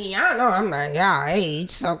Nigga, y'all know I'm not y'all age,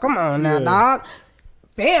 so come on now, dog.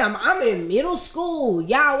 Fam, I'm in middle school.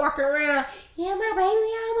 Y'all walking around, yeah, my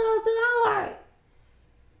baby almost done. Like,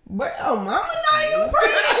 bro, mama not even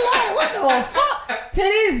pregnant. Like, what the fuck? To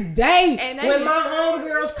this day, when my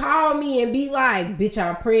homegirls call me and be like, bitch,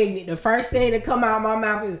 I'm pregnant, the first thing that come out my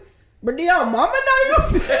mouth is, but do your mama know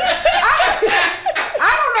you?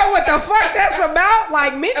 I don't know what the fuck that's about,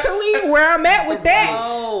 like mentally, where I'm at with that.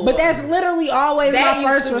 No. But that's literally always my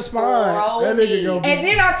first response. That nigga go. And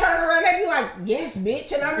then I turn around, they be like, yes,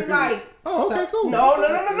 bitch. And I be like, oh, okay, cool. No.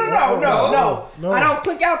 I don't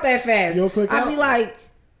click out that fast. You don't click out? I be like,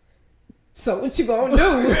 so what you gonna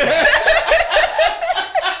do?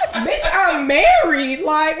 Bitch, I'm married.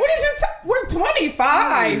 Like, what is we're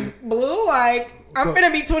 25, Blue. Like, I'm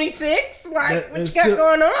finna be 26. Like, what you got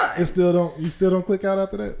going on? You still don't click out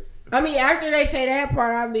after that? I mean, after they say that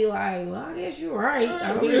part, I'd be like, well, I guess you're right.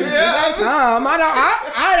 I mean, I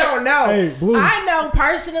don't know. Hey, Blue. I know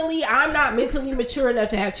personally, I'm not mentally mature enough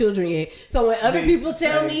to have children yet. So when other people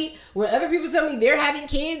tell me they're having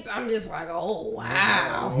kids, I'm just like, oh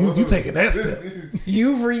wow. You taking that step.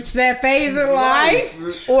 You've reached that phase in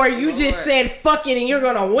life, or you just said fuck it and you're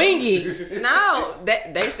gonna wing it. No,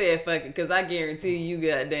 they said fuck it, because I guarantee you,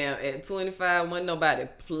 goddamn, at 25, wasn't nobody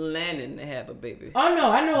planning to have a baby. Oh no,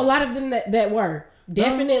 I know a lot of them that were.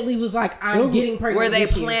 Definitely was like, I'm getting pregnant. Were they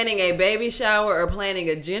planning a baby shower or planning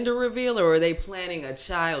a gender reveal, or were they planning a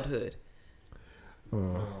childhood?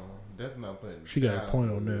 That's not putting. She got a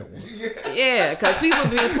point on that one. Yeah, because people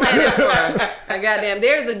be planning for a goddamn.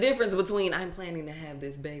 There's a difference between I'm planning to have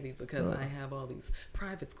this baby because I have all these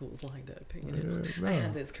private schools lined up. I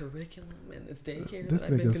have this curriculum and this daycare. This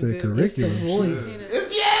nigga said curriculum.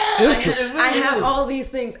 I have all these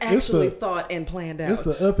things actually thought and planned out. It's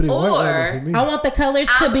the uppity white woman for me. I want the colors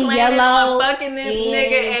to be yellow. yellow. I'm fucking this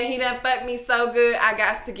nigga and he done fucked me so good, I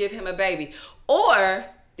got to give him a baby. Or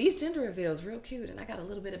these gender reveals real cute and I got a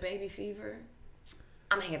little bit of baby fever.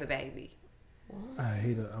 I'm gonna have a baby. I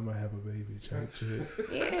hate it. I'm gonna have a baby. Type shit.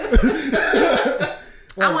 Yeah.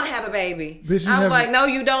 I want to have a baby. Bitch, I was like, no,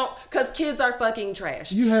 you don't, because kids are fucking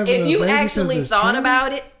trash. If you actually thought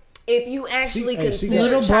about it, if you actually consider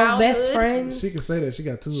little childhood, best friends, she can say that. She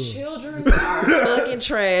got two of them. Children are fucking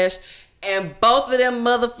trash. And both of them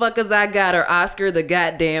motherfuckers I got are Oscar the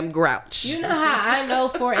goddamn Grouch. You know how I know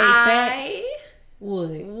for a fact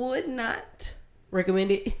would not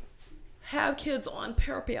recommend it. Have kids on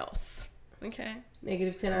purpose. Okay. -10 out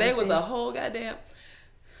of 10. They was a whole goddamn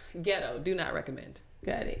ghetto. Do not recommend.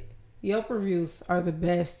 Got it. Yelp reviews are the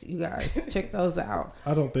best, you guys. Check those out.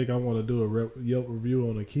 I don't think I want to do a Yelp review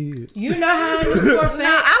on a kid. You know how I knew for a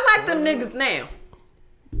fact? I like them niggas now.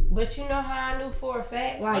 But you know how I knew for a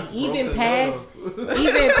fact? Like, even past,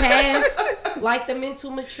 like, the mental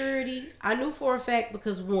maturity, I knew for a fact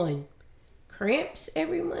because, one, cramps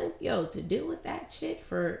every month. Yo, to deal with that shit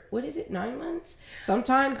for, 9 months?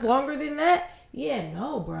 Sometimes longer than that? Yeah,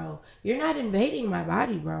 no, bro. You're not invading my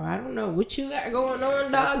body, bro. I don't know what you got going on,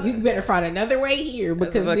 dog. You better find another way here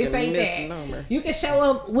because this ain't that. You can show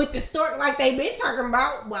up with the stork like they been talking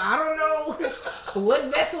about, but I don't know what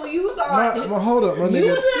vessel you thought. Hold up, my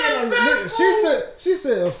nigga. She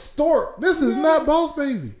said a stork. This is not Boss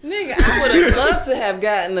Baby. Nigga, I would have loved to have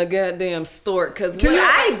gotten a goddamn stork because what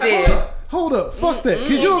I did. Hold up, fuck that.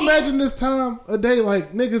 Could you imagine this time of day,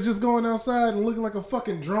 like, niggas just going outside and looking like a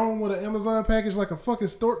fucking drone with an Amazon package, like a fucking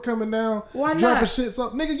stork coming down, dropping shit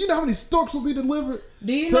up. Nigga, you know how many storks will be delivered?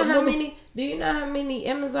 Do you know how many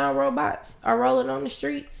Amazon robots are rolling on the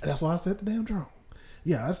streets? That's why I said the damn drone.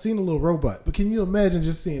 Yeah, I seen a little robot, but can you imagine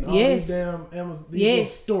just seeing all these damn Amazon little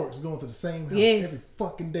storks going to the same house every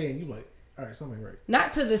fucking day, and you like, all right, something right.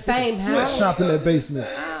 Not to the same house. Shop in that basement.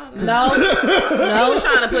 No. She was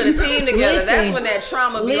trying to put a team together. That's when that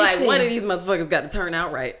trauma be like, one of these motherfuckers got to turn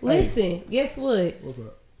out right. Listen, guess what? What's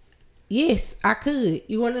up? Yes, I could.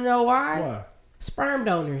 You want to know why? Why? Sperm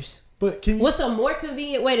donors. But can you? What's a more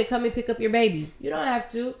convenient way to come and pick up your baby? You don't have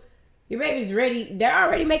to. Your baby's ready. They're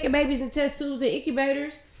already making babies in test tubes and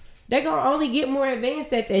incubators. They're going to only get more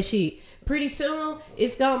advanced at that shit. Pretty soon,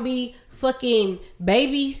 it's going to be fucking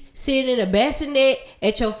babies sitting in a bassinet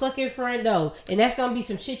at your fucking front door. And that's gonna be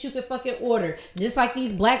some shit you can fucking order. Just like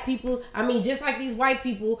these black people, just like these white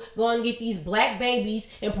people going to get these black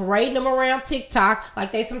babies and parading them around TikTok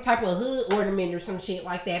like they some type of hood ornament or some shit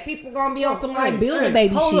like that. People gonna be on some like building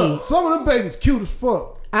baby shit. Up. Some of them babies cute as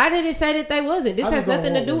fuck. I didn't say that they wasn't. This has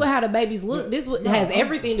nothing to do with how the babies look. This has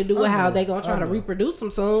everything to do with how they gonna try to reproduce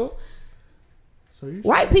them soon. So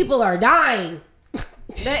white people are dying.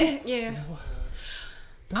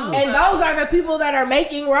 And those are the people that are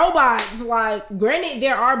making robots. Like, granted,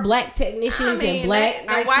 there are black technicians and black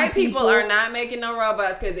the white people are not making no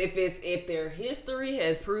robots, because if their history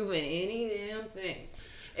has proven any damn thing,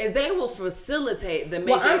 is they will facilitate the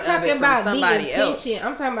making of it from somebody else.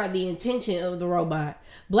 I'm talking about the intention of the robot.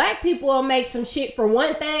 Black people will make some shit for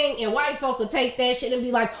one thing, and white folk will take that shit and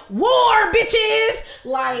be like, "War, bitches!"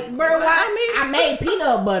 Like, bro, I made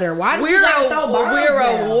peanut butter. Why do we gotta throw bombs We're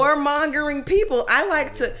down? a warmongering people. I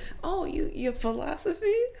like to. Oh, your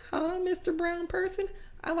philosophy, huh, Mr. Brown person?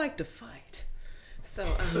 I like to fight. So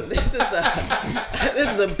this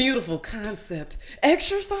is a beautiful concept.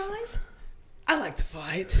 Exercise. I like to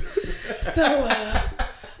fight. So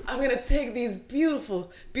I'm gonna take these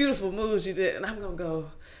beautiful, beautiful moves you did, and I'm gonna go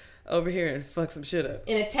over here and fuck some shit up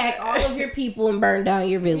and attack all of your people and burn down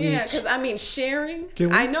your village. Yeah, because I mean, sharing.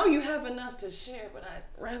 I know you have enough to share, but I'd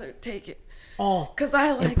rather take it. Because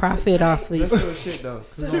I like and profit off of it. That's real shit though.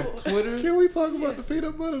 So, Twitter. Can we talk about the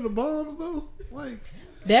peanut butter, the bombs though? Like,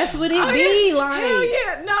 that's what it be yeah. like. Hell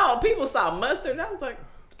yeah, no. People saw mustard. I was like,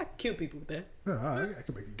 I can kill people with that. I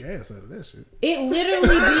can make a gas out of that shit. It literally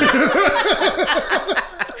be.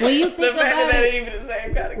 When you think about it, even the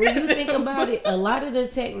same kind of when you think about it, a lot of the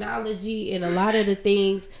technology and a lot of the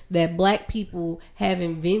things that black people have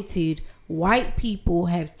invented, white people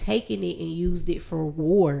have taken it and used it for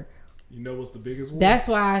war. You know what's the biggest war? That's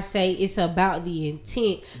why I say it's about the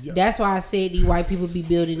intent. Yeah. That's why I said these white people be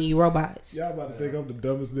building these robots. Y'all about to think I'm the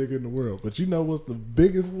dumbest nigga in the world, but you know what's the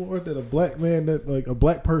biggest war that a black man, that like a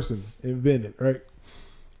black person invented, right?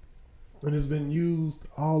 And it's been used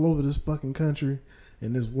all over this fucking country,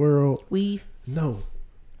 in this world. No,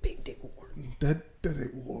 big dick war. That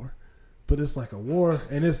ain't war, but it's like a war,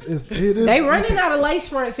 and it is. They running out of lace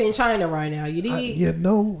fronts in China right now. You did? You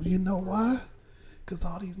know why? Because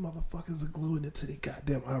all these motherfuckers are gluing it to their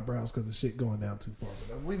goddamn eyebrows because the shit going down too far.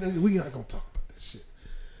 But we not gonna talk about that shit.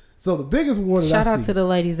 So the biggest war that Shout out to the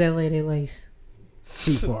ladies that lay their lace.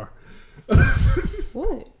 Too far.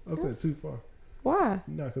 What? I said too far. Why?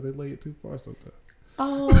 No, because they lay it too far sometimes.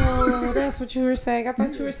 Oh, that's what you were saying. I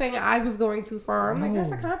thought you were saying I was going too far. I'm like,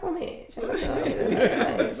 that's a compliment. You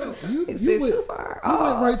said too far. You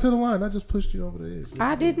went right to the line. I just pushed you over the edge.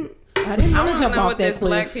 I didn't want to jump off that cliff.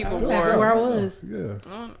 Black people war. Where I was. Yeah.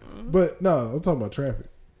 But no, I'm talking about traffic.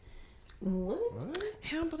 What?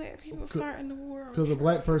 How black people starting the war? Because a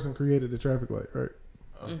black person created the traffic light, right?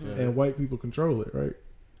 Okay. And white people control it, right?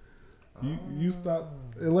 You stop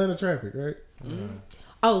Atlanta traffic, right?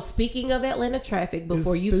 Oh, speaking of Atlanta traffic,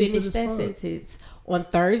 before you finish that sentence, on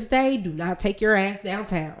Thursday, do not take your ass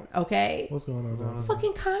downtown, okay? What's going on downtown?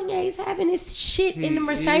 Fucking Kanye's having his shit in the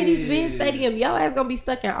Mercedes-Benz Stadium. Your ass gonna be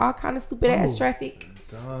stuck in all kind of stupid ass traffic.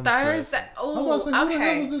 Thursday. Oh,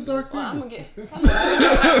 okay. This dark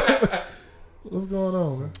What's going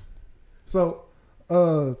on, man? So,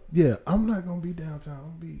 yeah, I'm not gonna be downtown.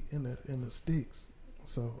 I'm gonna be in the sticks.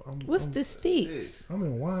 So What's the sticks? I'm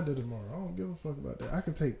in Wanda tomorrow. I don't give a fuck about that. I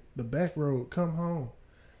can take the back road, come home,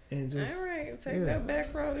 and just all right. Take that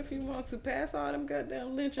back road if you want to. Pass all them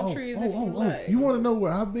goddamn lynching trees if you like. You want to know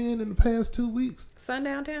where I've been in the past 2 weeks?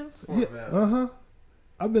 Sundown Town. Yeah.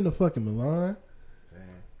 I've been to fucking Milan.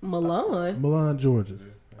 Milan, Georgia.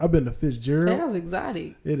 I've been to Fitzgerald. Sounds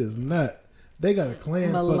exotic. It is not. They got a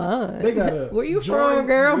clan. Milan. They got a. Where you from,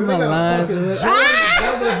 girl? Milan,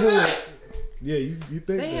 Georgia. Yeah, you think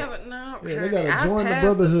they haven't now? Yeah, they gotta join the Brotherhood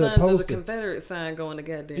Brotherhood Sons poster. of the Confederate sign going to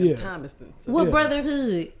goddamn Thomaston. So. What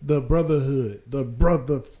Brotherhood? The Brotherhood, the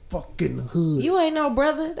brother fucking hood. You ain't no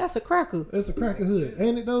brother. That's a cracker. That's a cracker hood,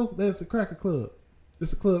 ain't it though? That's a cracker club.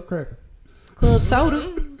 It's a club cracker. Club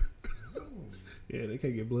soda. Yeah, they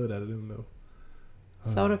can't get blood out of them though.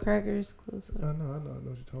 Soda crackers, club soda. I know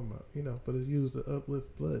what you're talking about. You know, but it's used to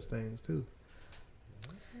uplift blood stains too.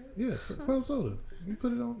 Yeah, so club soda. You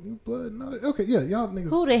put it on your blood and all that. Okay, yeah, y'all niggas.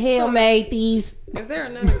 Who the hell made these? Is there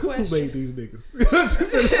another question? Who made these niggas?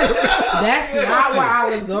 That's not where I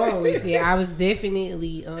was going with it. I was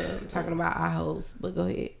definitely talking about our hosts, but go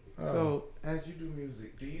ahead. So, as you do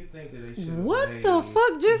music, do you think that they should? What the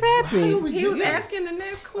fuck just happened? He was asking the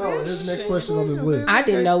next question. Oh, his next question on this list. I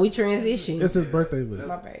didn't know we transitioned. It's his birthday list.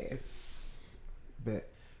 My bad. Bet.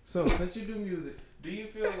 So, since you do music, do you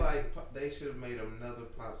feel like they should have made another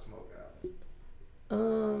Pop Smoke album?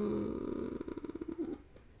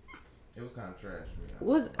 It was kind of trash to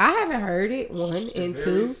me. I haven't heard it. One and very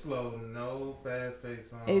two. Slow, no fast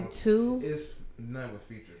paced song. And two. It's never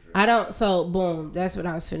features. Really. I don't. So boom. That's what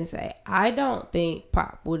I was finna say. I don't think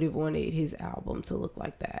Pop would have wanted his album to look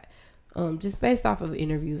like that. Just based off of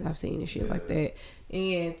interviews I've seen and shit like that.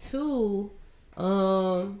 And two,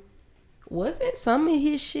 wasn't some of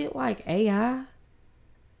his shit like AI?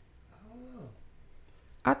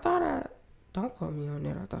 Don't quote me on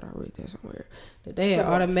that. I thought I read that somewhere. That they had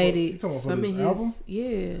automated some of his album.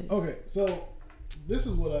 Yeah. Okay, so this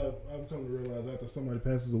is what I've come to realize after somebody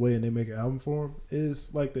passes away and they make an album for him.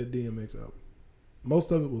 Is like that DMX album.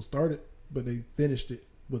 Most of it was started, but they finished it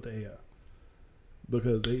with the AI.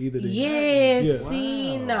 Because they either did.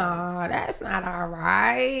 See, no, that's not all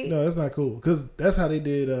right. No, that's not cool. Because that's how they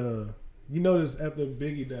did. You notice after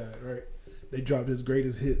Biggie died, right? They dropped his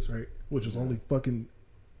greatest hits, right? Which was only fucking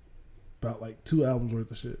about like 2 albums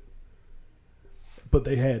worth of shit. But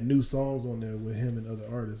they had new songs on there with him and other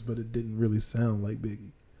artists, but it didn't really sound like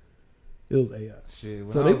Biggie. It was AI. Shit,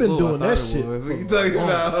 so they've been doing that shit. What you talking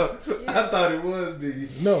about? I thought it was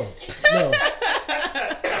Biggie. No.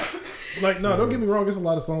 Like, no, don't get me wrong. There's a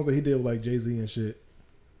lot of songs that he did with like Jay-Z and shit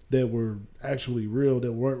that were actually real,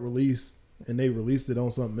 that weren't released, and they released it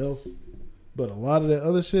on something else. But a lot of that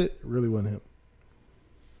other shit really wasn't him.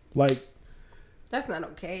 Like, that's not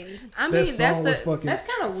okay. I mean, that's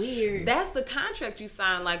kind of weird. That's the contract you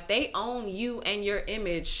signed. Like, they own you and your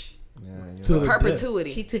image to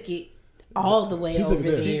perpetuity. She took it all the way over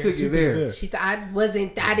there. She took it there. I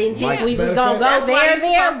didn't think we was gonna go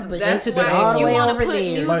there, but she took it all the way over there.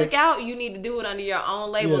 If you want to put music out, you need to do it under your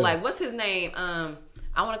own label. Yeah. Like, what's his name?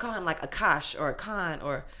 I want to call him like Akash or Akon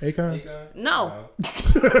or Akon. No,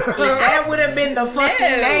 that would have been the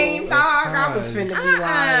fucking name, dog. I was finna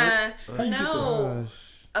be like, no,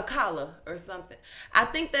 Akala or something. I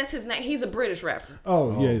think that's his name. He's a British rapper.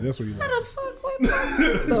 Oh yeah, that's what you like. How the fuck? What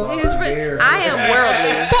I am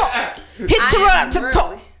worldly. Hit your up to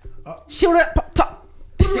top. Shoot up top.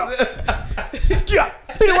 Skip.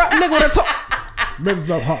 Beat it up, nigga with a top. Men's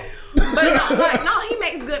not hot. But no, he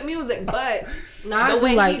makes good music, but the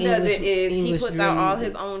way he does it is he puts out all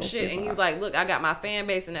his own shit, and he's like, look, I got my fan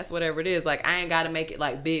base, and that's whatever it is. Like, I ain't got to make it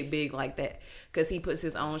like big like that, because he puts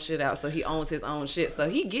his own shit out, so he owns his own shit, so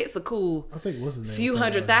he gets a cool few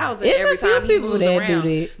 100,000 every time he moves around.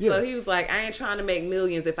 Yeah. So he was like, I ain't trying to make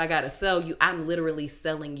millions if I got to sell you. I'm literally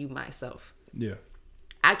selling you myself. Yeah,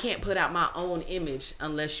 I can't put out my own image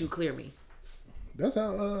unless you clear me. That's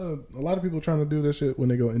how a lot of people are trying to do this shit when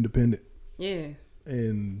they go independent. Yeah.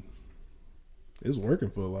 And it's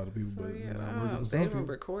working for a lot of people, but it's not working for some people. They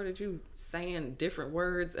recorded you saying different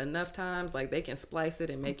words enough times, like they can splice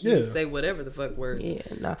it and make you say whatever the fuck words. Yeah,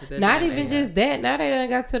 no. Not even just that. Now they done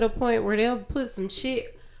got to the point where they'll put some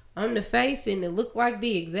shit on the face and it look like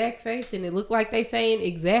the exact face and it look like they saying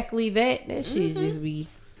exactly that. That shit just be...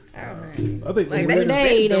 I think like every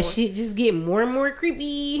day that shit just get more and more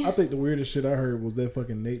creepy. I think the weirdest shit I heard was that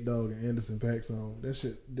fucking Nate Dogg and Anderson .Paak song. That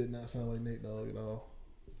shit did not sound like Nate Dogg at all.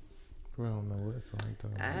 I don't know what song you're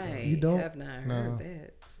talking about. You don't? Have not heard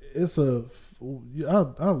that. It's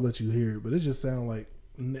I'll let you hear it, but it just sound like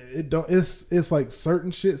it don't. It's like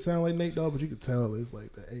certain shit sound like Nate Dogg, but you can tell it's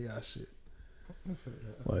like the AI shit.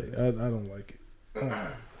 Like I don't like it. I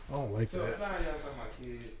don't like that. So now y'all talking about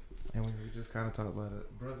kids. And we just kind of talk about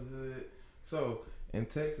it, brotherhood. So in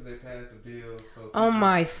Texas, they passed a bill. So oh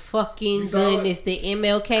my fucking goodness, the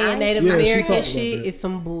MLK and Native American shit is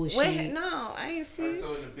some bullshit. Wait, no, I ain't see.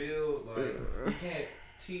 So in the bill, like you can't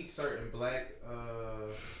teach certain black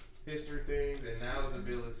history things, and now the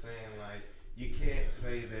bill is saying like you can't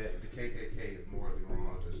say that the KKK is morally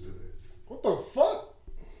wrong to students. What the fuck?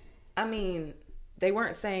 I mean, they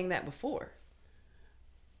weren't saying that before.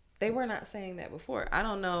 They were not saying that before. I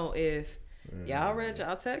don't know if y'all read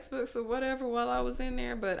y'all textbooks or whatever while I was in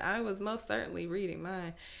there, but I was most certainly reading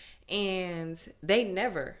mine. And they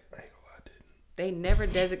never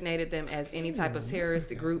designated them as any type of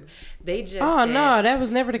terroristic group. They just no, that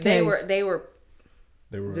was never the case. They were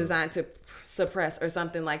designed to suppress or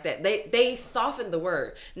something like that. They softened the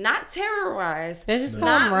word, not terrorize, they just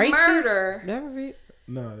not racist. Murder. That was it.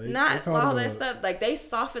 No, not all that stuff. Like they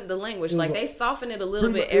softened the language. Like they softened it a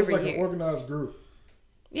little bit every year. It was like an organized group.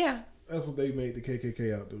 Yeah. That's what they made the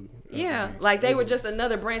KKK out do. Yeah, like they were just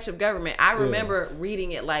another branch of government. I remember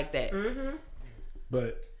reading it like that. Mm-hmm.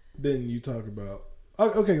 But then you talk about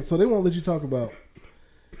okay, so they won't let you talk about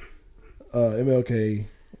MLK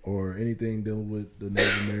or anything dealing with the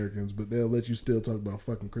Native Americans, but they'll let you still talk about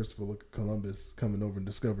fucking Christopher Columbus coming over and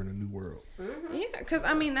discovering a new world. Mm-hmm. Yeah, because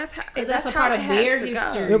I mean that's a part of their history.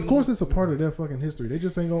 Yeah, of course, it's a part of their fucking history. They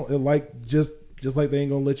just ain't gonna just like they ain't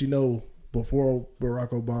gonna let you know before Barack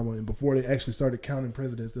Obama and before they actually started counting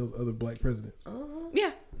presidents, there was other black presidents.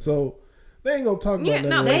 Yeah. So they ain't gonna talk about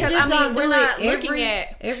no, because we're not looking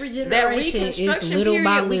at every generation that Reconstruction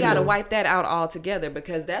period. We got to wipe that out altogether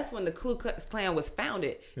because that's when the Ku Klux Klan was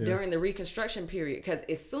founded during the Reconstruction period. Because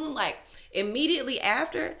it's soon, like immediately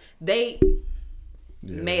after, they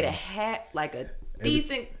made a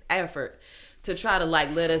decent effort to try to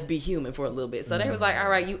like let us be human for a little bit. So they was like, all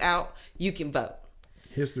right, you out, you can vote.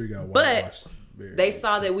 History got whitewashed. But they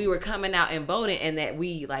saw that we were coming out and voting, and that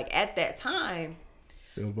we like at that time,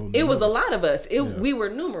 it was a lot of us. We were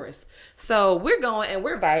numerous. So we're going and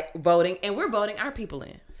we're voting, and we're voting our people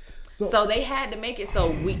in. So they had to make it so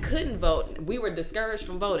we couldn't vote. We were discouraged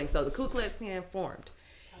from voting. So the Ku Klux Klan formed.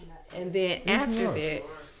 And then after that...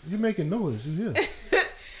 You're making noise. You hear?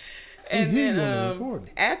 And then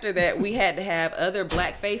after that, we had to have other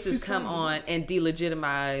black faces come on and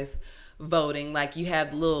delegitimize voting. Like you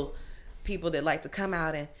have little people that like to come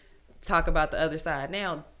out and talk about the other side.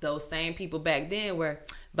 Now, those same people back then were...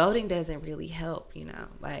 Voting doesn't really help, you know.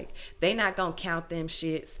 Like, they not gonna count them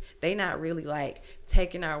shits. They not really, like,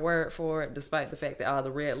 taking our word for it, despite the fact that all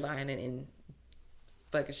the redlining and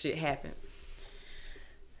fucking shit happened.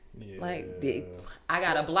 Yeah. Like, I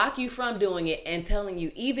gotta block you from doing it and telling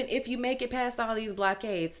you, even if you make it past all these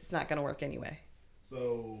blockades, it's not gonna work anyway.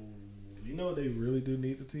 So, you know what they really do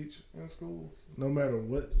need to teach in schools? No matter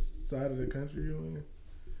what side of the country you're in,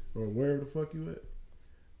 or wherever the fuck you at.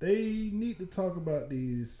 They need to talk about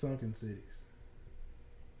these sunken cities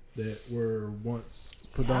that were once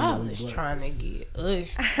predominantly black. I was trying to get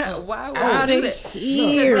us why would I do that?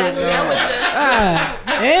 Here. That was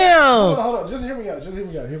just damn. Hold on. Just hear me out.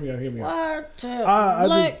 Hear me out.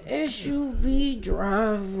 Black SUV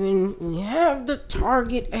driving. We have the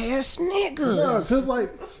target ass niggas. No, because like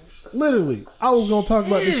literally, I was gonna talk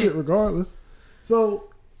about this shit regardless. So.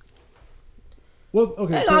 They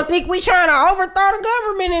don't think we trying to overthrow the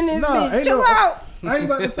government in this bitch. Chill out. I ain't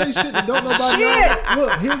about to say shit that don't nobody know.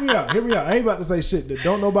 Look, hear me out. I ain't about to say shit that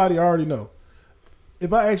don't nobody already know.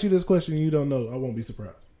 If I ask you this question and you don't know, I won't be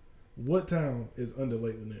surprised. What town is under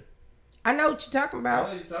Lake Lanier? I know what you're talking about.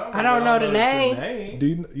 I don't know the name.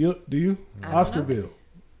 Do you? Oscarville.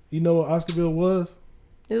 You know what Oscarville was?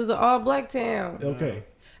 It was an all black town. Okay.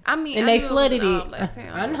 I mean, and they flooded it.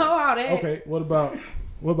 I know all that. Okay. What about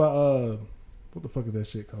what the fuck is that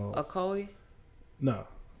shit called? Ocoee? Nah.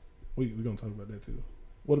 We're going to talk about that too.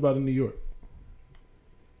 What about in New York?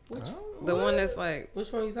 The one that's like...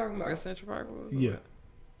 Which one are you talking about? Where Central Park was? Yeah.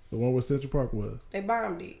 The one where Central Park was. They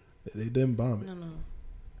bombed it. They didn't bomb it. No.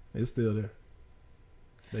 It's still there.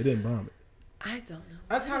 They didn't bomb it. I don't know.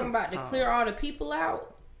 I'm talking about to clear all the people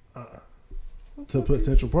out? To put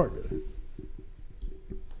Central Park there.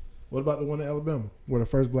 What about the one in Alabama where the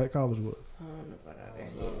first black college was? I don't know about that.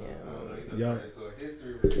 Yeah.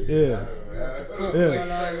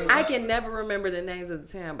 I can never remember the names of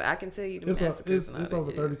the town, but I can tell you the massacres. It's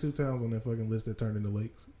over 32 towns on that fucking list that turned into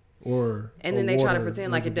lakes. And then they try to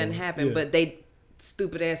pretend like it doesn't happen, but they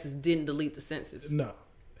stupid asses didn't delete the census. No.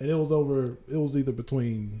 And it was either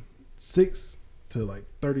between 6 to like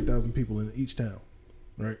 30,000 people in each town.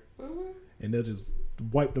 Right? Mm-hmm. And they'll just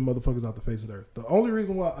wipe the motherfuckers off the face of the earth. The only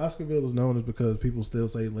reason why Oscarville is known is because people still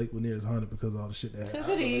say Lake Lanier is haunted because of all the shit that happened. Because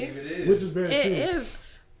it is. Which is very true. It is.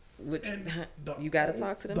 Which you got to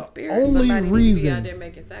talk to them spirits. Only somebody reason needs to be out there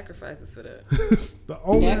making sacrifices for that.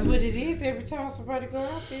 That's what it is every time somebody go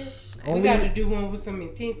out there. We got to do one with some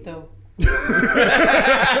intent though.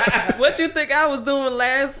 What you think I was doing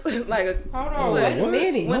last? Hold on, wait a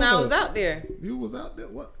minute. When I was out there, you was out there.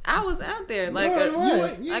 What? I was out there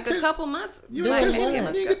a couple months. You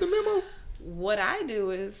didn't get the memo. What I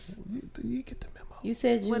do is you get the memo. You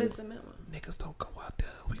said what is the memo? Niggas don't go out there.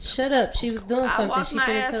 Shut up. She was doing something. I walked my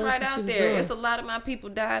ass right out there. It's a lot of my people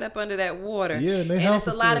died up under that water. Yeah, and it's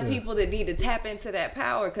a lot of people that need to tap into that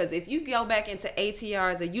power. Because if you go back into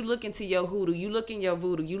ATRs and you look into your hoodoo, you look in your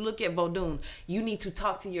voodoo, you look at Vodun, you need to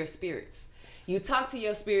talk to your spirits. You talk to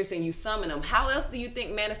your spirits and you summon them. How else do you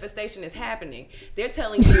think manifestation is happening? They're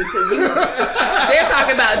telling you they're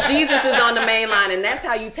talking about Jesus is on the main line, and that's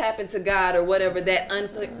how you tap into God or whatever, that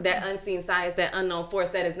unseen science, that unknown force.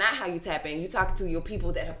 That is not how you tap in. You talk to your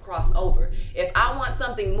people that have crossed over. If I want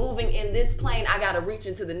something moving in this plane, I got to reach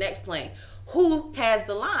into the next plane. Who has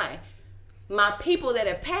the line? My people that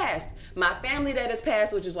have passed, my family that has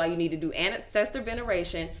passed, which is why you need to do ancestor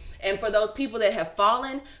veneration. And for those people that have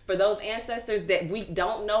fallen, for those ancestors that we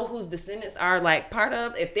don't know whose descendants are like part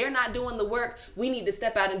of, if they're not doing the work, we need to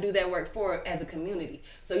step out and do that work for as a community.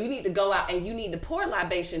 So you need to go out and you need to pour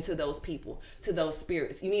libation to those people, to those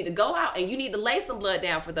spirits. You need to go out and you need to lay some blood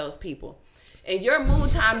down for those people. In your moon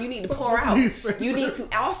time, you need to pour out. You need to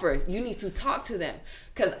offer. You need to talk to them.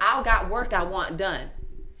 Because I got work I want done.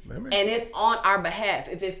 And it's on our behalf.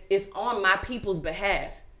 If it's on my people's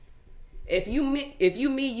behalf. If you me,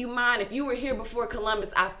 you mine. If you were here before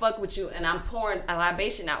Columbus, I fuck with you and I'm pouring a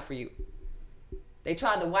libation out for you. They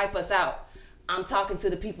tried to wipe us out. I'm talking to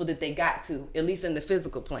the people that they got to, at least in the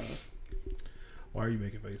physical plane. Why are you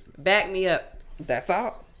making faces? Back me up. That's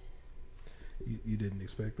all. You didn't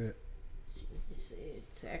expect that? You said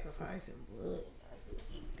sacrificing blood.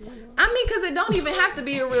 I mean, because it don't even have to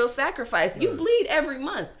be a real sacrifice. You bleed every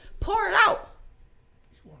month. Pour it out.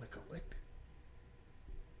 You want to collect it?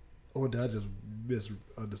 Or did I just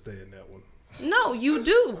misunderstand that one? No, you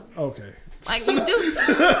do. Okay. Like, you do.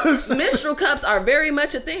 Menstrual cups are very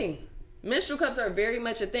much a thing. Menstrual cups are very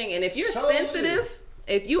much a thing. And if you're sensitive,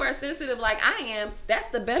 if you are sensitive like I am, that's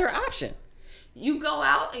the better option. You go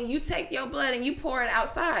out and you take your blood and you pour it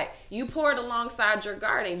outside. You pour it alongside your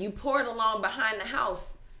garden. You pour it along behind the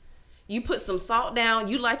house. You put some salt down.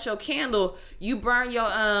 You light your candle. You burn your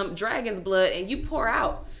dragon's blood and you pour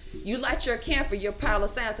out. You light your camphor, your Palo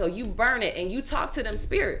Santo. You burn it and you talk to them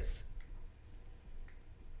spirits.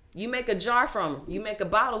 You make a jar from them. You make a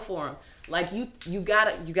bottle for them. Like you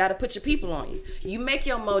gotta put your people on you. You make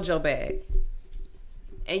your mojo bag,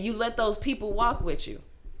 and you let those people walk with you.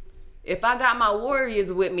 If I got my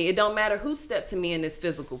warriors with me, it don't matter who stepped to me in this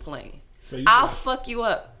physical plane. So I'll fuck you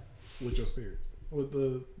up with your spirits, with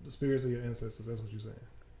the spirits of your ancestors. That's what you're saying.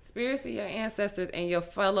 Spirits of your ancestors and your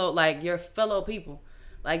fellow people.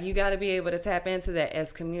 Like, you got to be able to tap into that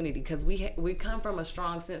as community, because we come from a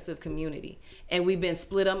strong sense of community, and we've been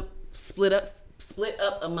split up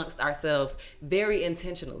amongst ourselves very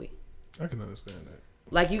intentionally. I can understand that.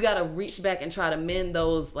 Like, you got to reach back and try to mend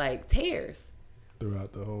those like tears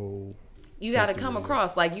throughout the whole. You got to come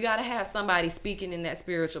across, like, you got to have somebody speaking in that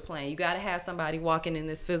spiritual plane. You got to have somebody walking in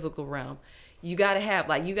this physical realm. You got to have,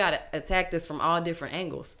 like, you got to attack this from all different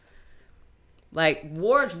angles. Like,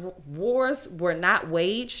 wars were not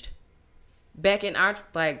waged back in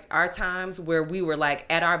our times where we were like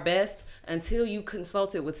at our best until you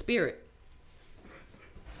consulted with spirit.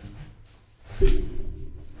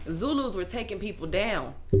 Zulus were taking people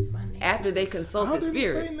down after they consulted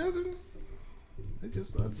spirit. Say nothing. They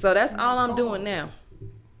just, so that's all I'm doing now.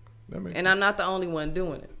 And sense. I'm not the only one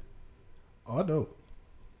doing it. Oh, I know.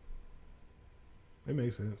 It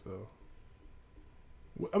makes sense though.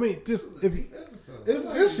 I mean, just if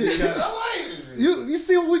it's shit, guys. You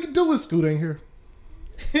see what we can do with Scoot ain't here.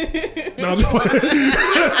 No, I'm just I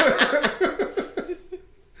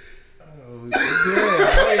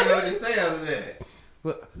don't even know what to say after that.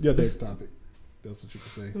 But your next topic. That's what you can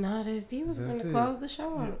say. No, he was going to close the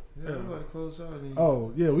show out. Yeah, I'm about to close the show.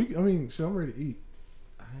 Oh yeah, shit, I'm ready to eat.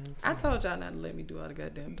 I told y'all not to let me do all the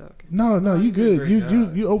goddamn talking. No, you good.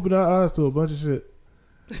 You opened our eyes to a bunch of shit,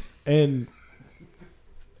 and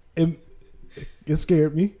it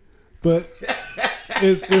scared me, but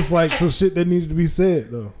it's like some shit that needed to be said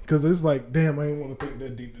though, because it's like, damn, I didn't want to think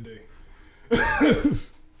that deep today.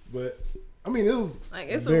 But I mean, it was like,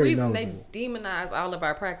 it's a reason they demonize all of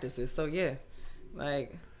our practices. So yeah,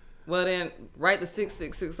 like, well then, write the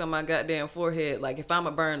 666 on my goddamn forehead. Like, if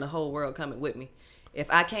I'ma burn, the whole world coming with me.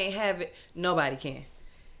 If I can't have it, nobody can.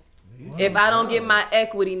 Wow. If I don't get my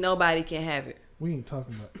equity, nobody can have it. We ain't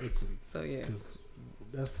talking about equity. So yeah.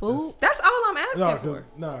 That's all I'm asking for.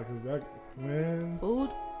 Because man. Food?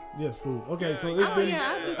 Yes, food. Okay, so it's been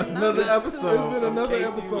another episode. It's been another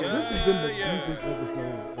episode. This has been the deepest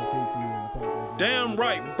episode of KTU on the podcast. Damn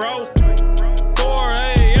right, bro. 4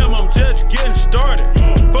 a.m. I'm just getting started.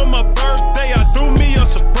 For my birthday, I threw me a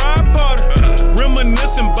surprise party.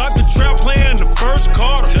 Reminiscing about the trap playing the first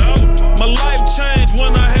quarter. My life changed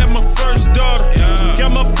when I had my first daughter.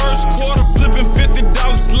 Got my first quarter flipping $50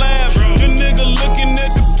 slabs. The nigga looking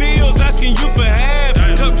at the bills, asking you for half.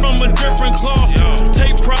 Cut from a different cloth.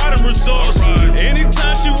 Take pride in results.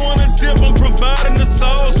 Anytime she wanna dip, I'm providing the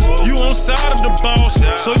sauce. You on side of the boss,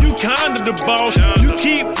 so you kinda the boss. You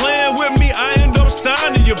keep playing with me, I end up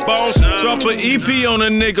signing your boss. Drop a EP on a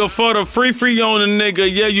nigga for the free on a nigga.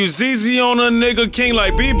 Yeah, you ZZ on a nigga, king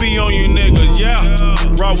like BB on you nigga. Yeah,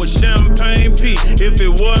 raw with champagne P. If it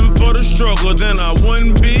wasn't for the struggle, then I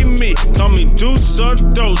wouldn't be me. Call me Deuce or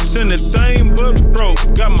Dose, anything but broke.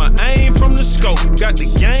 Got my aim from the scope, got the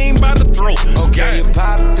game by the throat. Okay, you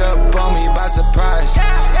popped up on me by surprise.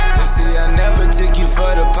 You see, I never took you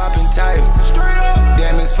for the poppin' type.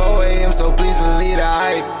 Damn, it's 4 a.m., so please believe the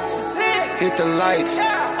hype. Hit the lights,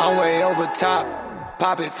 I'm way over top.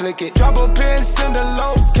 Pop it, flick it. Drop a pin, send a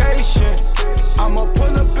location. I'ma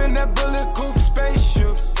pull up in that bullet coupe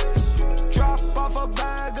spaceship. Drop off a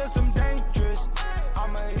bag of some